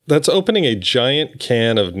a giant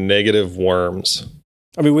can of negative worms.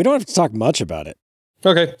 I mean, we don't have to talk much about it.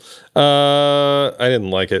 Okay. I didn't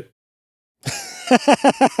like it.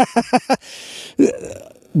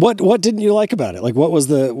 What didn't you like about it? Like,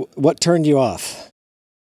 what turned you off?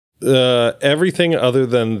 Everything other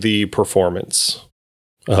than the performance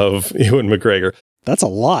of Ewan McGregor. That's a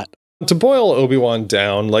lot. To boil Obi-Wan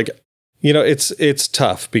down, like, you know, it's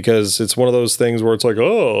tough because it's one of those things where it's like,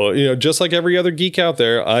 oh, you know, just like every other geek out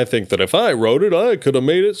there, I think that if I wrote it, I could have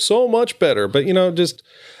made it so much better. But, you know, just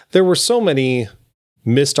there were so many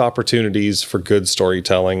missed opportunities for good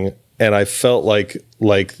storytelling. And I felt like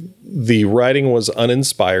the writing was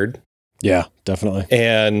uninspired. Yeah, definitely.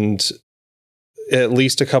 And at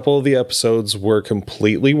least a couple of the episodes were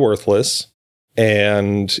completely worthless.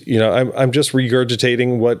 And, you know, I'm just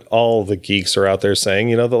regurgitating what all the geeks are out there saying,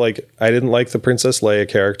 you know, that like, I didn't like the Princess Leia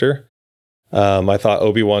character. I thought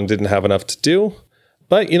Obi-Wan didn't have enough to do.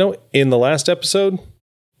 But, you know, in the last episode,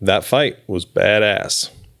 that fight was badass.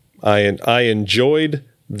 I enjoyed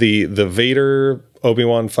the Vader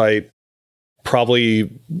Obi-Wan fight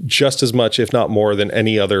probably just as much, if not more, than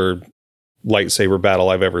any other lightsaber battle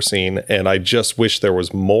I've ever seen. And I just wish there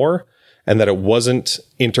was more and that it wasn't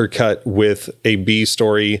intercut with a B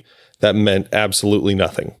story that meant absolutely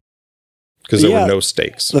nothing because there were no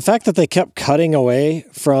stakes. The fact that they kept cutting away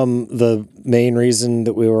from the main reason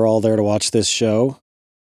that we were all there to watch this show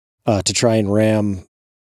to try and ram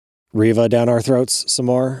Reva down our throats some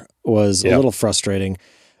more was a little frustrating.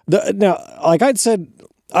 Now, like I'd said,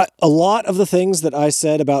 a lot of the things that I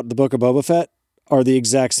said about the Book of Boba Fett are the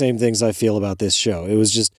exact same things I feel about this show. It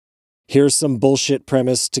was just, here's some bullshit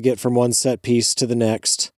premise to get from one set piece to the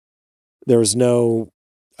next. There was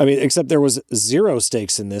except there was zero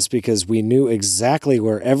stakes in this because we knew exactly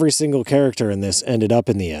where every single character in this ended up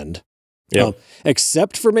in the end. Yeah.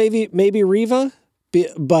 Except for maybe Reva,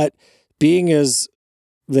 but being as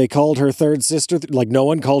they called her third sister, like no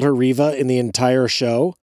one called her Reva in the entire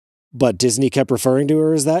show, but Disney kept referring to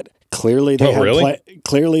her as that. Clearly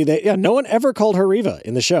they no one ever called her Reva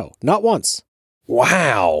in the show. Not once.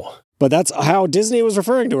 Wow. But that's how Disney was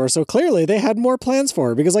referring to her. So clearly they had more plans for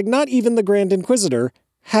her because like not even the Grand Inquisitor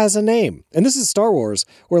has a name. And this is Star Wars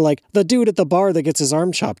where like the dude at the bar that gets his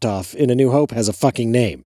arm chopped off in A New Hope has a fucking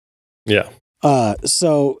name. Yeah.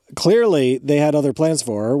 So clearly they had other plans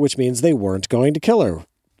for her, which means they weren't going to kill her.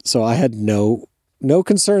 So I had no no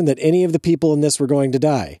concern that any of the people in this were going to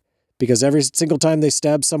die, because every single time they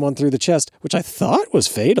stabbed someone through the chest, which I thought was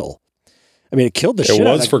fatal. I mean, it killed the shit out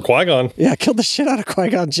of... It was for Qui-Gon. Yeah, it killed the shit out of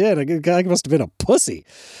Qui-Gon Jinn. The guy must have been a pussy,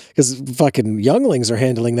 because fucking younglings are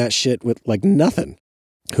handling that shit with like nothing.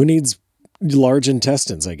 Who needs large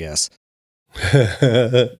intestines, I guess.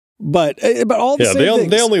 But all the same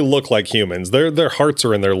things. They only look like humans. Their hearts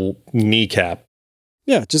are in their kneecap.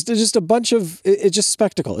 Yeah, just a bunch of it's just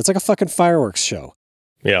spectacle. It's like a fucking fireworks show.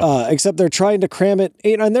 Yeah. Except they're trying to cram it,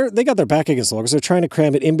 and they got their back against the wall because they're trying to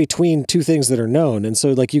cram it in between two things that are known. And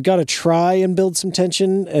so, like, you got to try and build some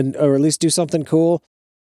tension, or at least do something cool.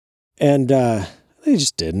 And they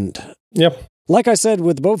just didn't. Yep. Like I said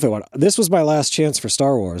with Boba Fett, this was my last chance for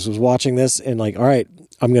Star Wars. Was watching this and like, all right,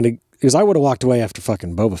 because I would have walked away after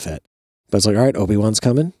fucking Boba Fett, but it's like, all right, Obi-Wan's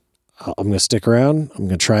coming. I'm going to stick around. I'm going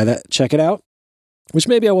to try that, check it out. Which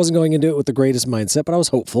maybe I wasn't going into it with the greatest mindset, but I was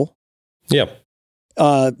hopeful. Yeah.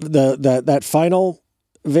 That final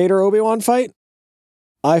Vader Obi-Wan fight,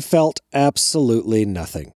 I felt absolutely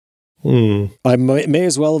nothing. I may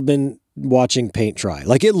as well have been watching paint dry.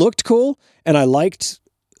 Like, it looked cool, and I liked,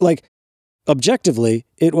 like, objectively,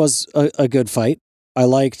 it was a good fight. I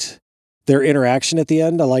liked their interaction at the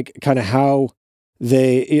end. I like kind of how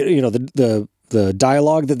they, the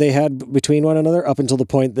dialogue that they had between one another up until the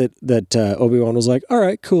point that Obi-Wan was like, all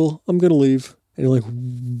right, cool, I'm going to leave. And you're like,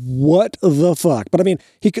 what the fuck? But I mean,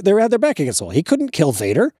 they had their back against the wall. He couldn't kill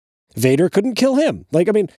Vader. Vader couldn't kill him. Like,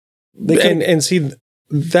 I mean, and see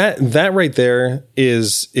that right there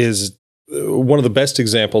is one of the best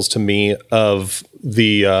examples to me of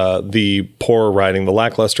the poor writing, the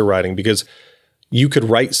lackluster writing, because you could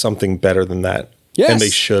write something better than that. Yes. And they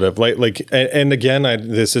should have and again,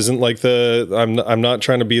 this isn't like I'm not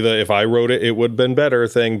trying to be the, if I wrote it would have been better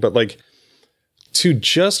thing, but like, to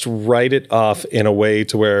just write it off in a way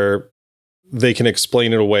to where they can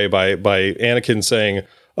explain it away by Anakin saying,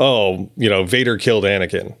 oh, Vader killed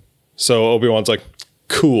Anakin. So Obi-Wan's like,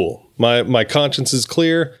 cool, my conscience is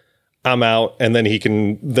clear, I'm out. And then he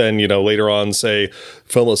can later on say,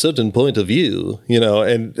 from a certain point of view,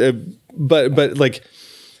 but like,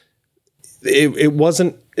 it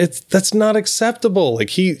wasn't, that's not acceptable. Like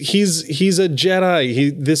he's a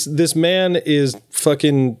Jedi. This man is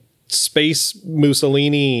fucking space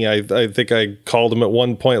Mussolini. I think I called him at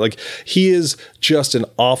one point. Like, he is just an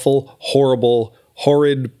awful, horrible,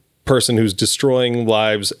 horrid person who's destroying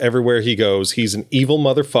lives everywhere he goes. He's an evil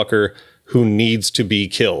motherfucker who needs to be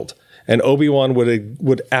killed. And Obi-Wan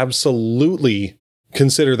would absolutely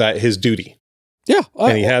consider that his duty. Yeah.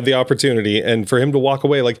 And he had the opportunity, and for him to walk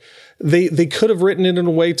away, like they could have written it in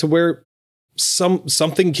a way to where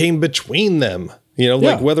something came between them.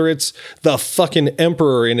 Like whether it's the fucking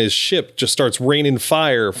Emperor in his ship just starts raining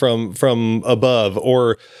fire from above,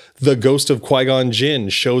 or the ghost of Qui-Gon Jinn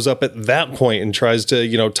shows up at that point and tries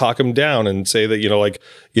to, talk him down and say that,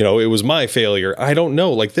 it was my failure. I don't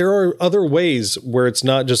know. Like, there are other ways where it's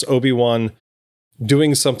not just Obi-Wan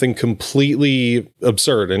doing something completely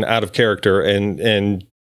absurd and out of character and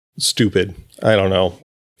stupid. I don't know.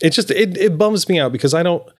 It just, it bums me out because I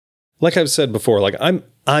don't, like I've said before, like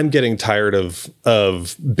I'm getting tired of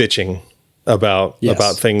bitching about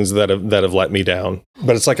things that have let me down.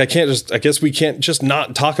 But it's like, I guess we can't just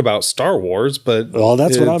not talk about Star Wars, but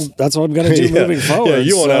that's what I'm going to do moving forward. Yeah,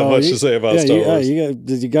 you won't have much to say about Star Wars.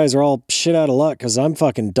 You guys are all shit out of luck because I'm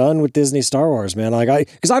fucking done with Disney Star Wars, man. Like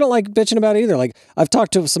because I don't like bitching about it either. Like, I've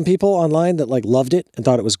talked to some people online that like loved it and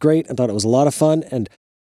thought it was great and thought it was a lot of fun, and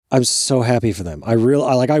I'm so happy for them. I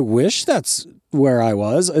wish that's where I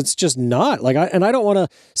was. It's just not. Like, I don't want to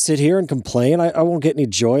sit here and complain. I won't get any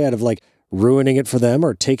joy out of like ruining it for them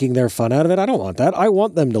or taking their fun out of it. I don't want that. I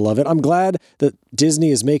want them to love it. I'm glad that Disney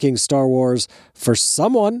is making Star Wars for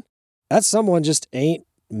someone. That someone just ain't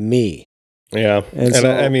me. Yeah. And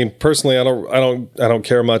so, I mean, personally, I don't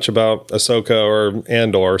care much about Ahsoka or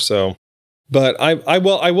Andor, so, but I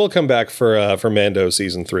will come back for Mando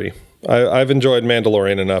season 3. I've enjoyed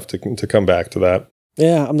Mandalorian enough to come back to that.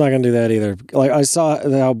 Yeah, I'm not going to do that either. Like, I saw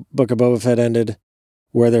how Book of Boba Fett ended,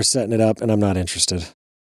 where they're setting it up, and I'm not interested.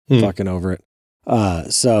 Fucking over it.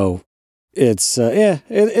 So it's,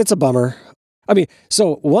 it's a bummer. I mean,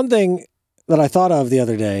 so one thing that I thought of the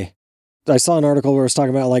other day, I saw an article where it was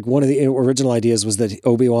talking about like one of the original ideas was that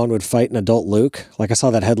Obi-Wan would fight an adult Luke. Like, I saw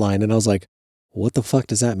that headline and I was like, what the fuck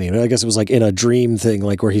does that mean? I guess it was like in a dream thing,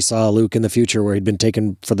 like where he saw Luke in the future where he'd been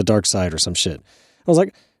taken for the dark side or some shit. I was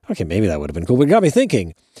like, okay, maybe that would have been cool. But it got me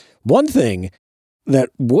thinking, one thing that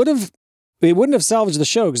wouldn't have salvaged the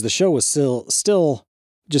show, because the show was still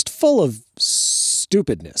just full of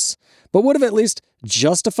stupidness. but would have at least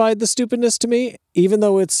justified the stupidness to me, even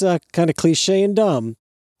though it's kind of cliche and dumb.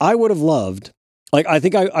 I would have loved, like, I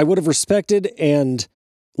think I would have respected and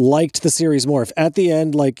liked the series more if at the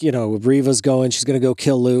end, like, you know, Reva's going, she's going to go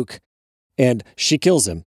kill Luke, and she kills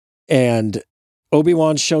him, and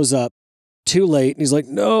Obi-Wan shows up too late, and he's like,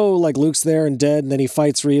 no, like, Luke's there and dead, and then he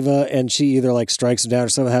fights Reva, and she either, like, strikes him down or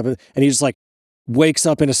something happens, and he just, like, wakes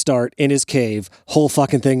up in a start in his cave. Whole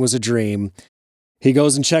fucking thing was a dream. He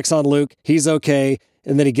goes and checks on Luke. He's okay.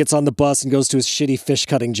 And then he gets on the bus and goes to his shitty fish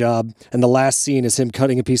cutting job. And the last scene is him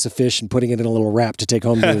cutting a piece of fish and putting it in a little wrap to take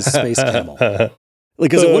home to his space camel.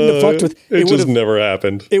 Because it wouldn't have fucked with... It just never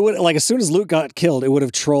happened. It would, like, as soon as Luke got killed, it would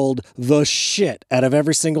have trolled the shit out of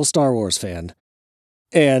every single Star Wars fan.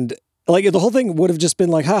 And, like, the whole thing would have just been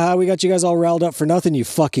like, haha, we got you guys all riled up for nothing, you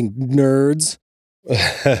fucking nerds.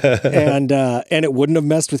 And it wouldn't have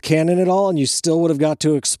messed with canon at all, and you still would have got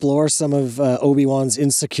to explore some of Obi-Wan's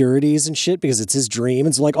insecurities and shit because it's his dream.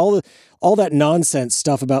 And so, like, all that nonsense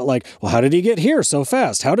stuff about, like, well, how did he get here so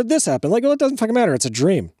fast? How did this happen? Like, well, it doesn't fucking matter. It's a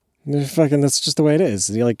dream. That's just the way it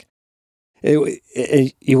is. You're like,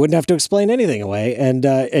 you wouldn't have to explain anything away,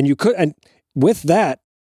 and you could, and with that,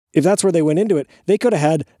 if that's where they went into it, they could have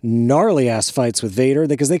had gnarly ass fights with Vader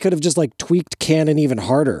because they could have just, like, tweaked canon even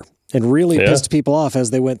harder and really pissed people off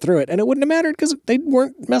as they went through it. And it wouldn't have mattered because they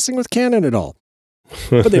weren't messing with canon at all.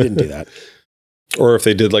 But they didn't do that. Or if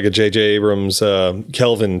they did like a J.J. Abrams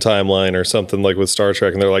Kelvin timeline or something like with Star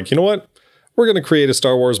Trek, and they're like, you know what? We're going to create a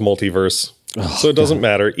Star Wars multiverse. So it doesn't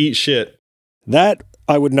matter. Eat shit. That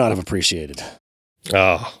I would not have appreciated.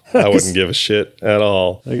 Oh, I wouldn't give a shit at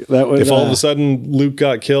all. That would, if all of a sudden Luke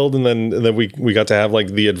got killed and then we got to have like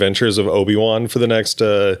the adventures of Obi-Wan for the next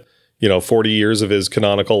 40 years of his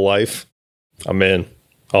canonical life, I'm in.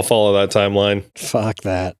 I'll follow that timeline. Fuck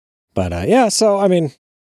that. But yeah, so I mean,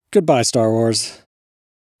 goodbye Star Wars.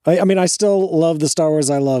 I mean, I still love the Star Wars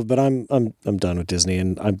I love, but I'm done with Disney,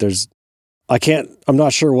 and I'm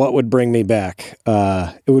not sure what would bring me back.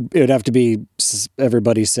 It would have to be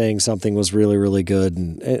everybody saying something was really, really good,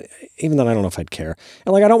 and even then, I don't know if I'd care.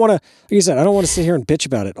 And like, I don't want to, like you said, I don't want to sit here and bitch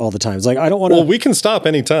about it all the time. It's like I don't want to. Well, we can stop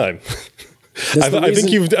anytime.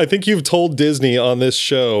 I think you've told Disney on this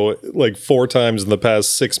show like 4 times in the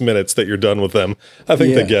past 6 minutes that you're done with them. I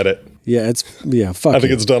think they get it. Yeah, fuck. I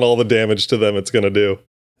think it's done all the damage to them it's going to do.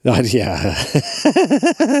 Yeah.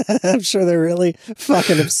 I'm sure they're really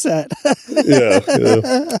fucking upset. Yeah.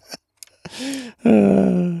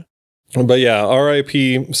 But yeah,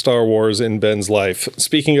 R.I.P. Star Wars in Ben's life.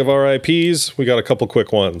 Speaking of R.I.P.s, we got a couple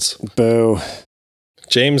quick ones. Boo.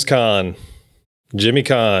 James Caan. Jimmy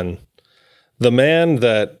Caan. The man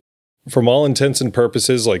that, from all intents and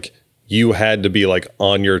purposes, like, you had to be, like,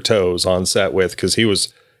 on your toes on set with, because he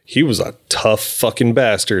was a tough fucking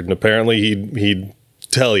bastard, and apparently he'd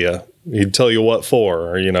tell you what for,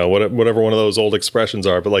 or, you know, whatever one of those old expressions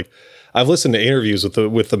are. But, like, I've listened to interviews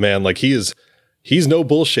with the man, like, he's no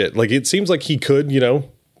bullshit. Like, it seems like he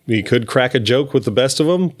could crack a joke with the best of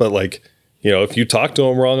them, but, like, you know, if you talk to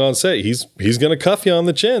him wrong on set, he's gonna cuff you on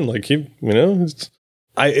the chin. Like,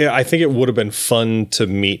 I think it would have been fun to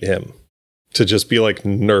meet him, to just be like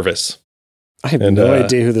nervous. I have no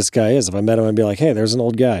idea who this guy is. If I met him, I'd be like, hey, there's an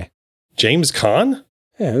old guy. James Caan?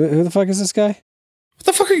 Yeah, who the fuck is this guy? What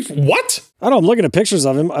the fuck are you? What? I don't know. I'm looking at pictures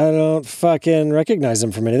of him. I don't fucking recognize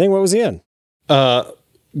him from anything. What was he in?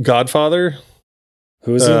 Godfather.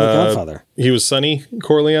 Who was he in The Godfather? He was Sonny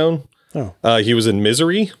Corleone. Oh. He was in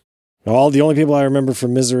Misery. The only people I remember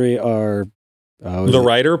from Misery are... the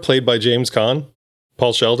writer, played by James Caan.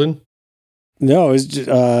 Paul Sheldon? No, it was just,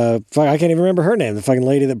 I can't even remember her name. The fucking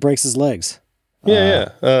lady that breaks his legs.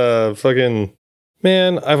 Fucking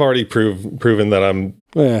man, I've already proven that I'm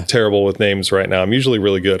terrible with names right now. I'm usually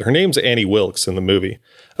really good. Her name's Annie Wilkes in the movie.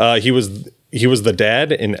 He was the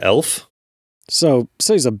dad in Elf. So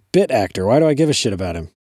he's a bit actor. Why do I give a shit about him?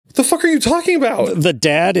 What the fuck are you talking about? The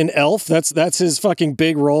dad in Elf? That's his fucking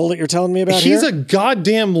big role that you're telling me about. He's a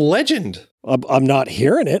goddamn legend. I'm not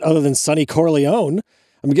hearing it other than Sonny Corleone.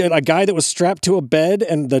 I'm getting a guy that was strapped to a bed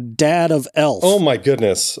and the dad of Elf. Oh my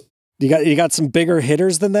goodness. You got some bigger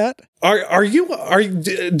hitters than that?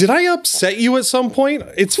 Did I upset you at some point?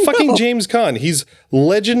 It's fucking James Caan. He's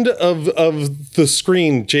legend of the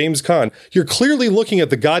screen, James Caan. You're clearly looking at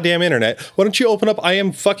the goddamn internet. Why don't you open up I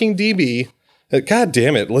Am Fucking DB? God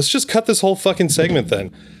damn it. Let's just cut this whole fucking segment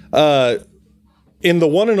then. In the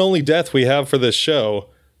one and only death we have for this show,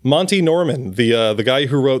 Monty Norman, the guy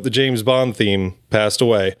who wrote the James Bond theme, passed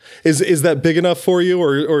away. Is that big enough for you,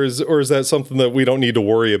 or is that something that we don't need to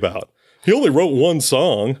worry about? He only wrote one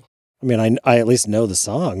song. I mean, I at least know the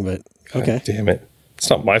song, but okay. God damn it. It's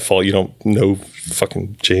not my fault you don't know who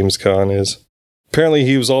fucking James Caan is. Apparently,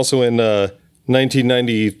 he was also in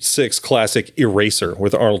 1996 classic Eraser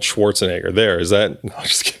with Arnold Schwarzenegger. There, is that? No, I'm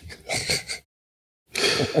just kidding.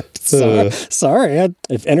 Sorry.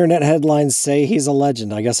 If internet headlines say he's a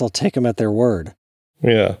legend, I guess I'll take him at their word.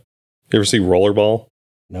 Yeah. You ever see Rollerball?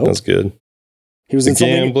 Nope. That's good. He was The in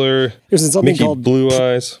something. Gambler. He was in something Mickey called Blue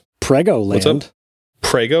Eyes. Prego What's Land. up?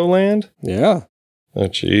 Prego Land? Yeah. Oh,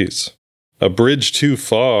 jeez. A Bridge Too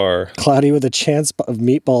Far. Cloudy with a Chance of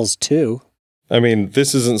Meatballs 2. I mean,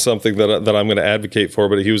 this isn't something that I'm going to advocate for,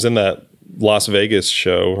 but he was in that Las Vegas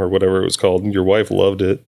show or whatever it was called. And your wife loved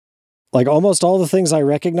it. Like almost all the things I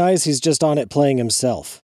recognize, he's just on it playing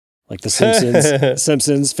himself. Like The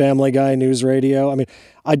Simpsons, Family Guy, News Radio. I mean,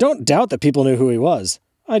 I don't doubt that people knew who he was.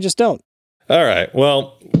 I just don't. All right.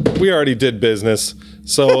 Well, we already did business.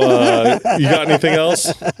 So you got anything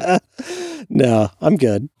else? No, I'm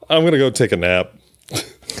good. I'm going to go take a nap.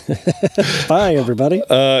 Bye, everybody.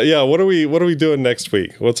 Yeah. What are we doing next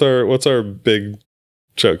week? What's our big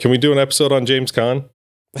show? Can we do an episode on James Caan?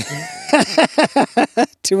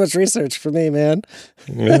 Too much research for me, man.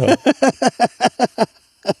 Yeah.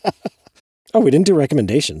 Oh, we didn't do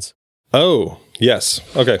recommendations. Oh, yes.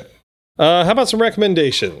 Okay. How about some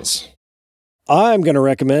recommendations? I'm going to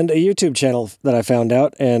recommend a YouTube channel that I found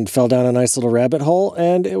out and fell down a nice little rabbit hole,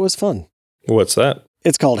 and it was fun. What's that?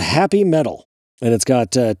 It's called Happy Metal, and it's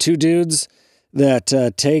got two dudes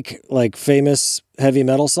that take like famous heavy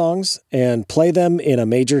metal songs and play them in a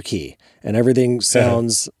major key, and everything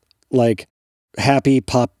sounds like happy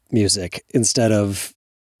pop music instead of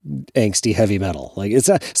angsty heavy metal. Like it's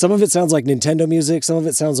some of it sounds like Nintendo music, some of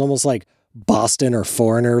it sounds almost like Boston or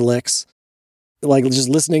Foreigner licks. Like just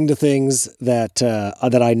listening to things that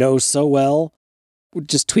I know so well,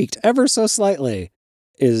 just tweaked ever so slightly,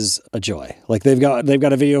 is a joy. Like they've got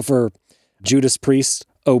a video for Judas Priest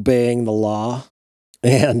obeying the law,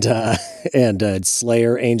 and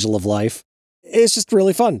Slayer, Angel of Life. It's just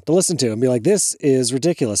really fun to listen to and be like, this is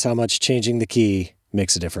ridiculous how much changing the key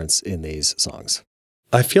makes a difference in these songs.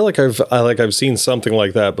 I feel like I've seen something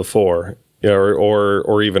like that before,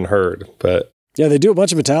 or even heard, but. Yeah, they do a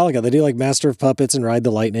bunch of Metallica. They do like Master of Puppets and Ride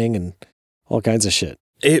the Lightning and all kinds of shit.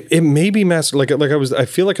 It may be Master, I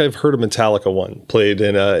feel like I've heard a Metallica one played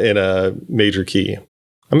in a major key.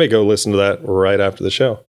 I may go listen to that right after the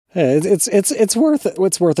show. Hey, it's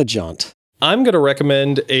worth a jaunt. I'm going to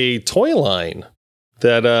recommend a toy line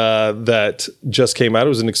that just came out. It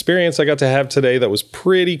was an experience I got to have today that was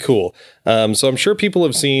pretty cool. So I'm sure people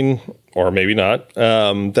have seen, or maybe not,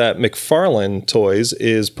 that McFarlane Toys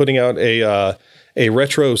is putting out a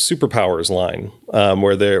retro Superpowers line,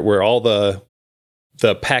 where all the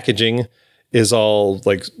packaging is all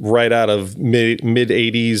like right out of mid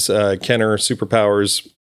 80s Kenner Superpowers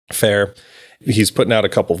fare. He's putting out a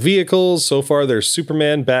couple vehicles. So far, there's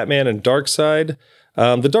Superman, Batman, and Darkseid.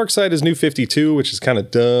 The Darkseid is New 52, which is kind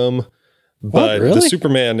of dumb. But really? The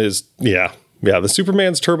Superman is, yeah. The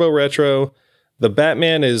Superman's turbo retro. The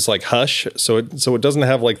Batman is like Hush, so it doesn't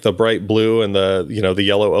have like the bright blue and the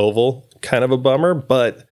yellow oval. Kind of a bummer,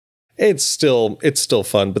 but it's still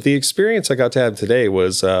fun. But the experience I got to have today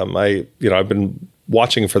was I've been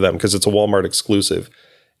watching for them because it's a Walmart exclusive.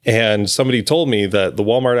 And somebody told me that the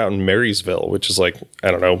Walmart out in Marysville, which is like, I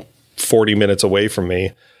don't know, 40 minutes away from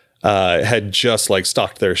me, had just like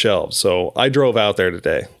stocked their shelves. So I drove out there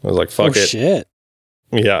today. I was like, fuck it. Shit.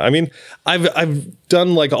 Yeah. I mean, I've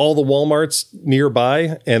done like all the Walmarts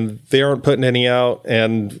nearby and they aren't putting any out.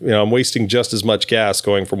 And, I'm wasting just as much gas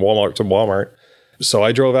going from Walmart to Walmart. So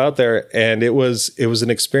I drove out there and it was an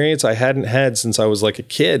experience I hadn't had since I was like a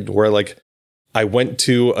kid, where like I went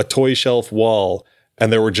to a toy shelf wall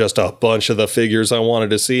and there were just a bunch of the figures I wanted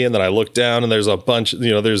to see. And then I looked down and there's a bunch,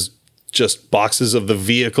 there's just boxes of the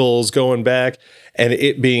vehicles going back, and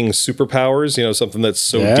it being Superpowers, something that's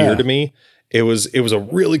so dear to me. It was a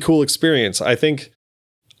really cool experience. I think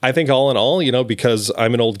all in all, because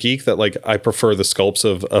I'm an old geek, that like I prefer the sculpts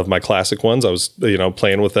of my classic ones. I was,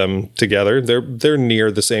 playing with them together. They're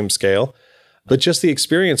near the same scale, but just the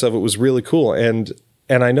experience of it was really cool. And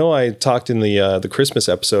I know I talked in the Christmas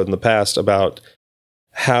episode in the past about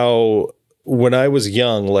how when I was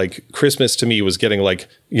young, like Christmas to me was getting like,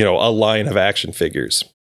 a line of action figures.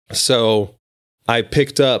 So I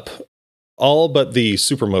picked up all but the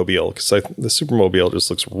Supermobile, because the Supermobile just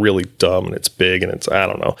looks really dumb and it's big and it's, I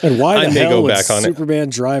don't know. And why the hell would Superman Superman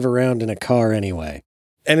drive around in a car anyway?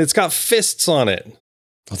 And it's got fists on it.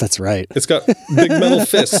 Oh, that's right. It's got big metal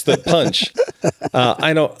fists that punch.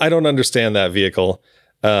 I don't understand that vehicle.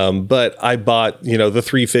 But I bought, the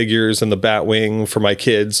 3 figures and the Batwing for my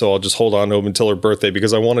kids. So I'll just hold on to them until her birthday,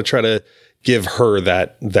 because I want to try to give her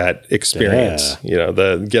that experience. Yeah. You know,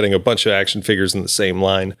 the getting a bunch of action figures in the same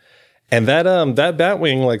line. And that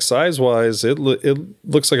Batwing, like size-wise, it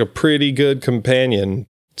looks like a pretty good companion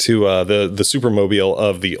to the Supermobile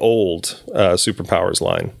of the old Superpowers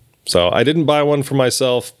line. So I didn't buy one for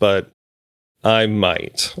myself, but I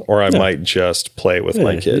might, or I might just play with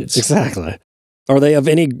my kids. Exactly. Are they of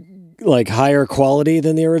any like higher quality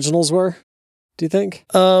than the originals were? Do you think?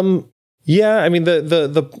 Yeah, I mean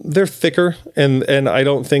they're thicker, and I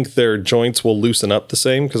don't think their joints will loosen up the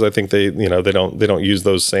same because I think they don't use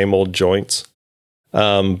those same old joints.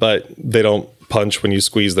 But they don't punch when you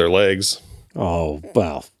squeeze their legs. Oh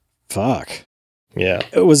well, fuck. Yeah.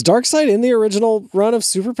 Was Darkseid in the original run of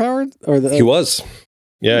Superpowered? He was.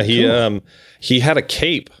 Yeah, cool. He had a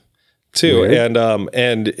cape too, Weird.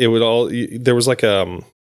 and it would there was like kind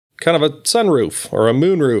of a sunroof or a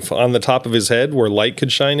moonroof on the top of his head where light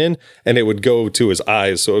could shine in, and it would go to his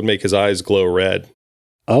eyes, so it would make his eyes glow red.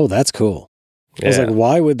 Oh, that's cool. Yeah. I was like,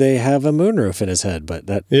 why would they have a moonroof in his head? But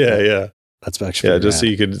that's actually just so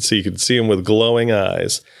you could see him with glowing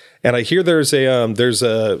eyes. And I hear there's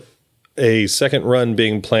a second run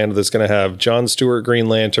being planned that's going to have John Stewart Green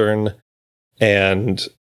Lantern and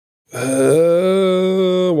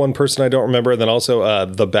one person I don't remember, and then also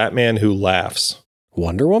the Batman Who Laughs.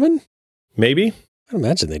 Wonder Woman? Maybe. I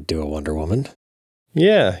imagine they'd do a Wonder Woman.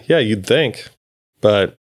 Yeah, you'd think.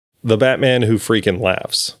 But the Batman Who Freaking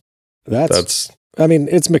Laughs. That's I mean,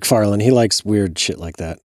 it's McFarlane. He likes weird shit like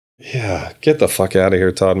that. Yeah, get the fuck out of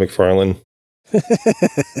here, Todd McFarlane.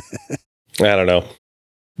 I don't know.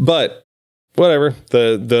 But whatever.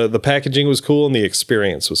 The packaging was cool and the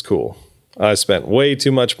experience was cool. I spent way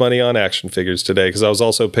too much money on action figures today because I was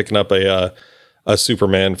also picking up a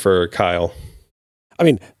Superman for Kyle. I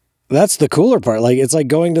mean, that's the cooler part. Like, it's like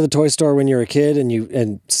going to the toy store when you're a kid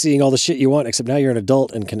and seeing all the shit you want, except now you're an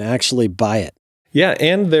adult and can actually buy it. Yeah,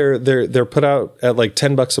 and they're put out at like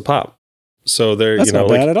 $10 a pop. So that's not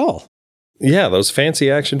bad at all. Yeah, those fancy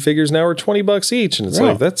action figures now are $20 each, and it's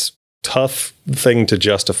like that's tough thing to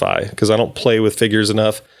justify because I don't play with figures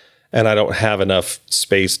enough, and I don't have enough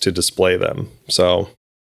space to display them. So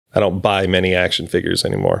I don't buy many action figures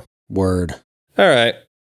anymore. Word. All right.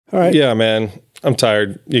 Yeah, man. I'm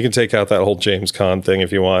tired. You can take out that whole James Caan thing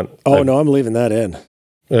if you want. Oh, no, I'm leaving that in.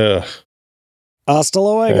 Ugh. Hasta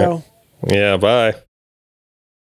luego. Yeah, bye.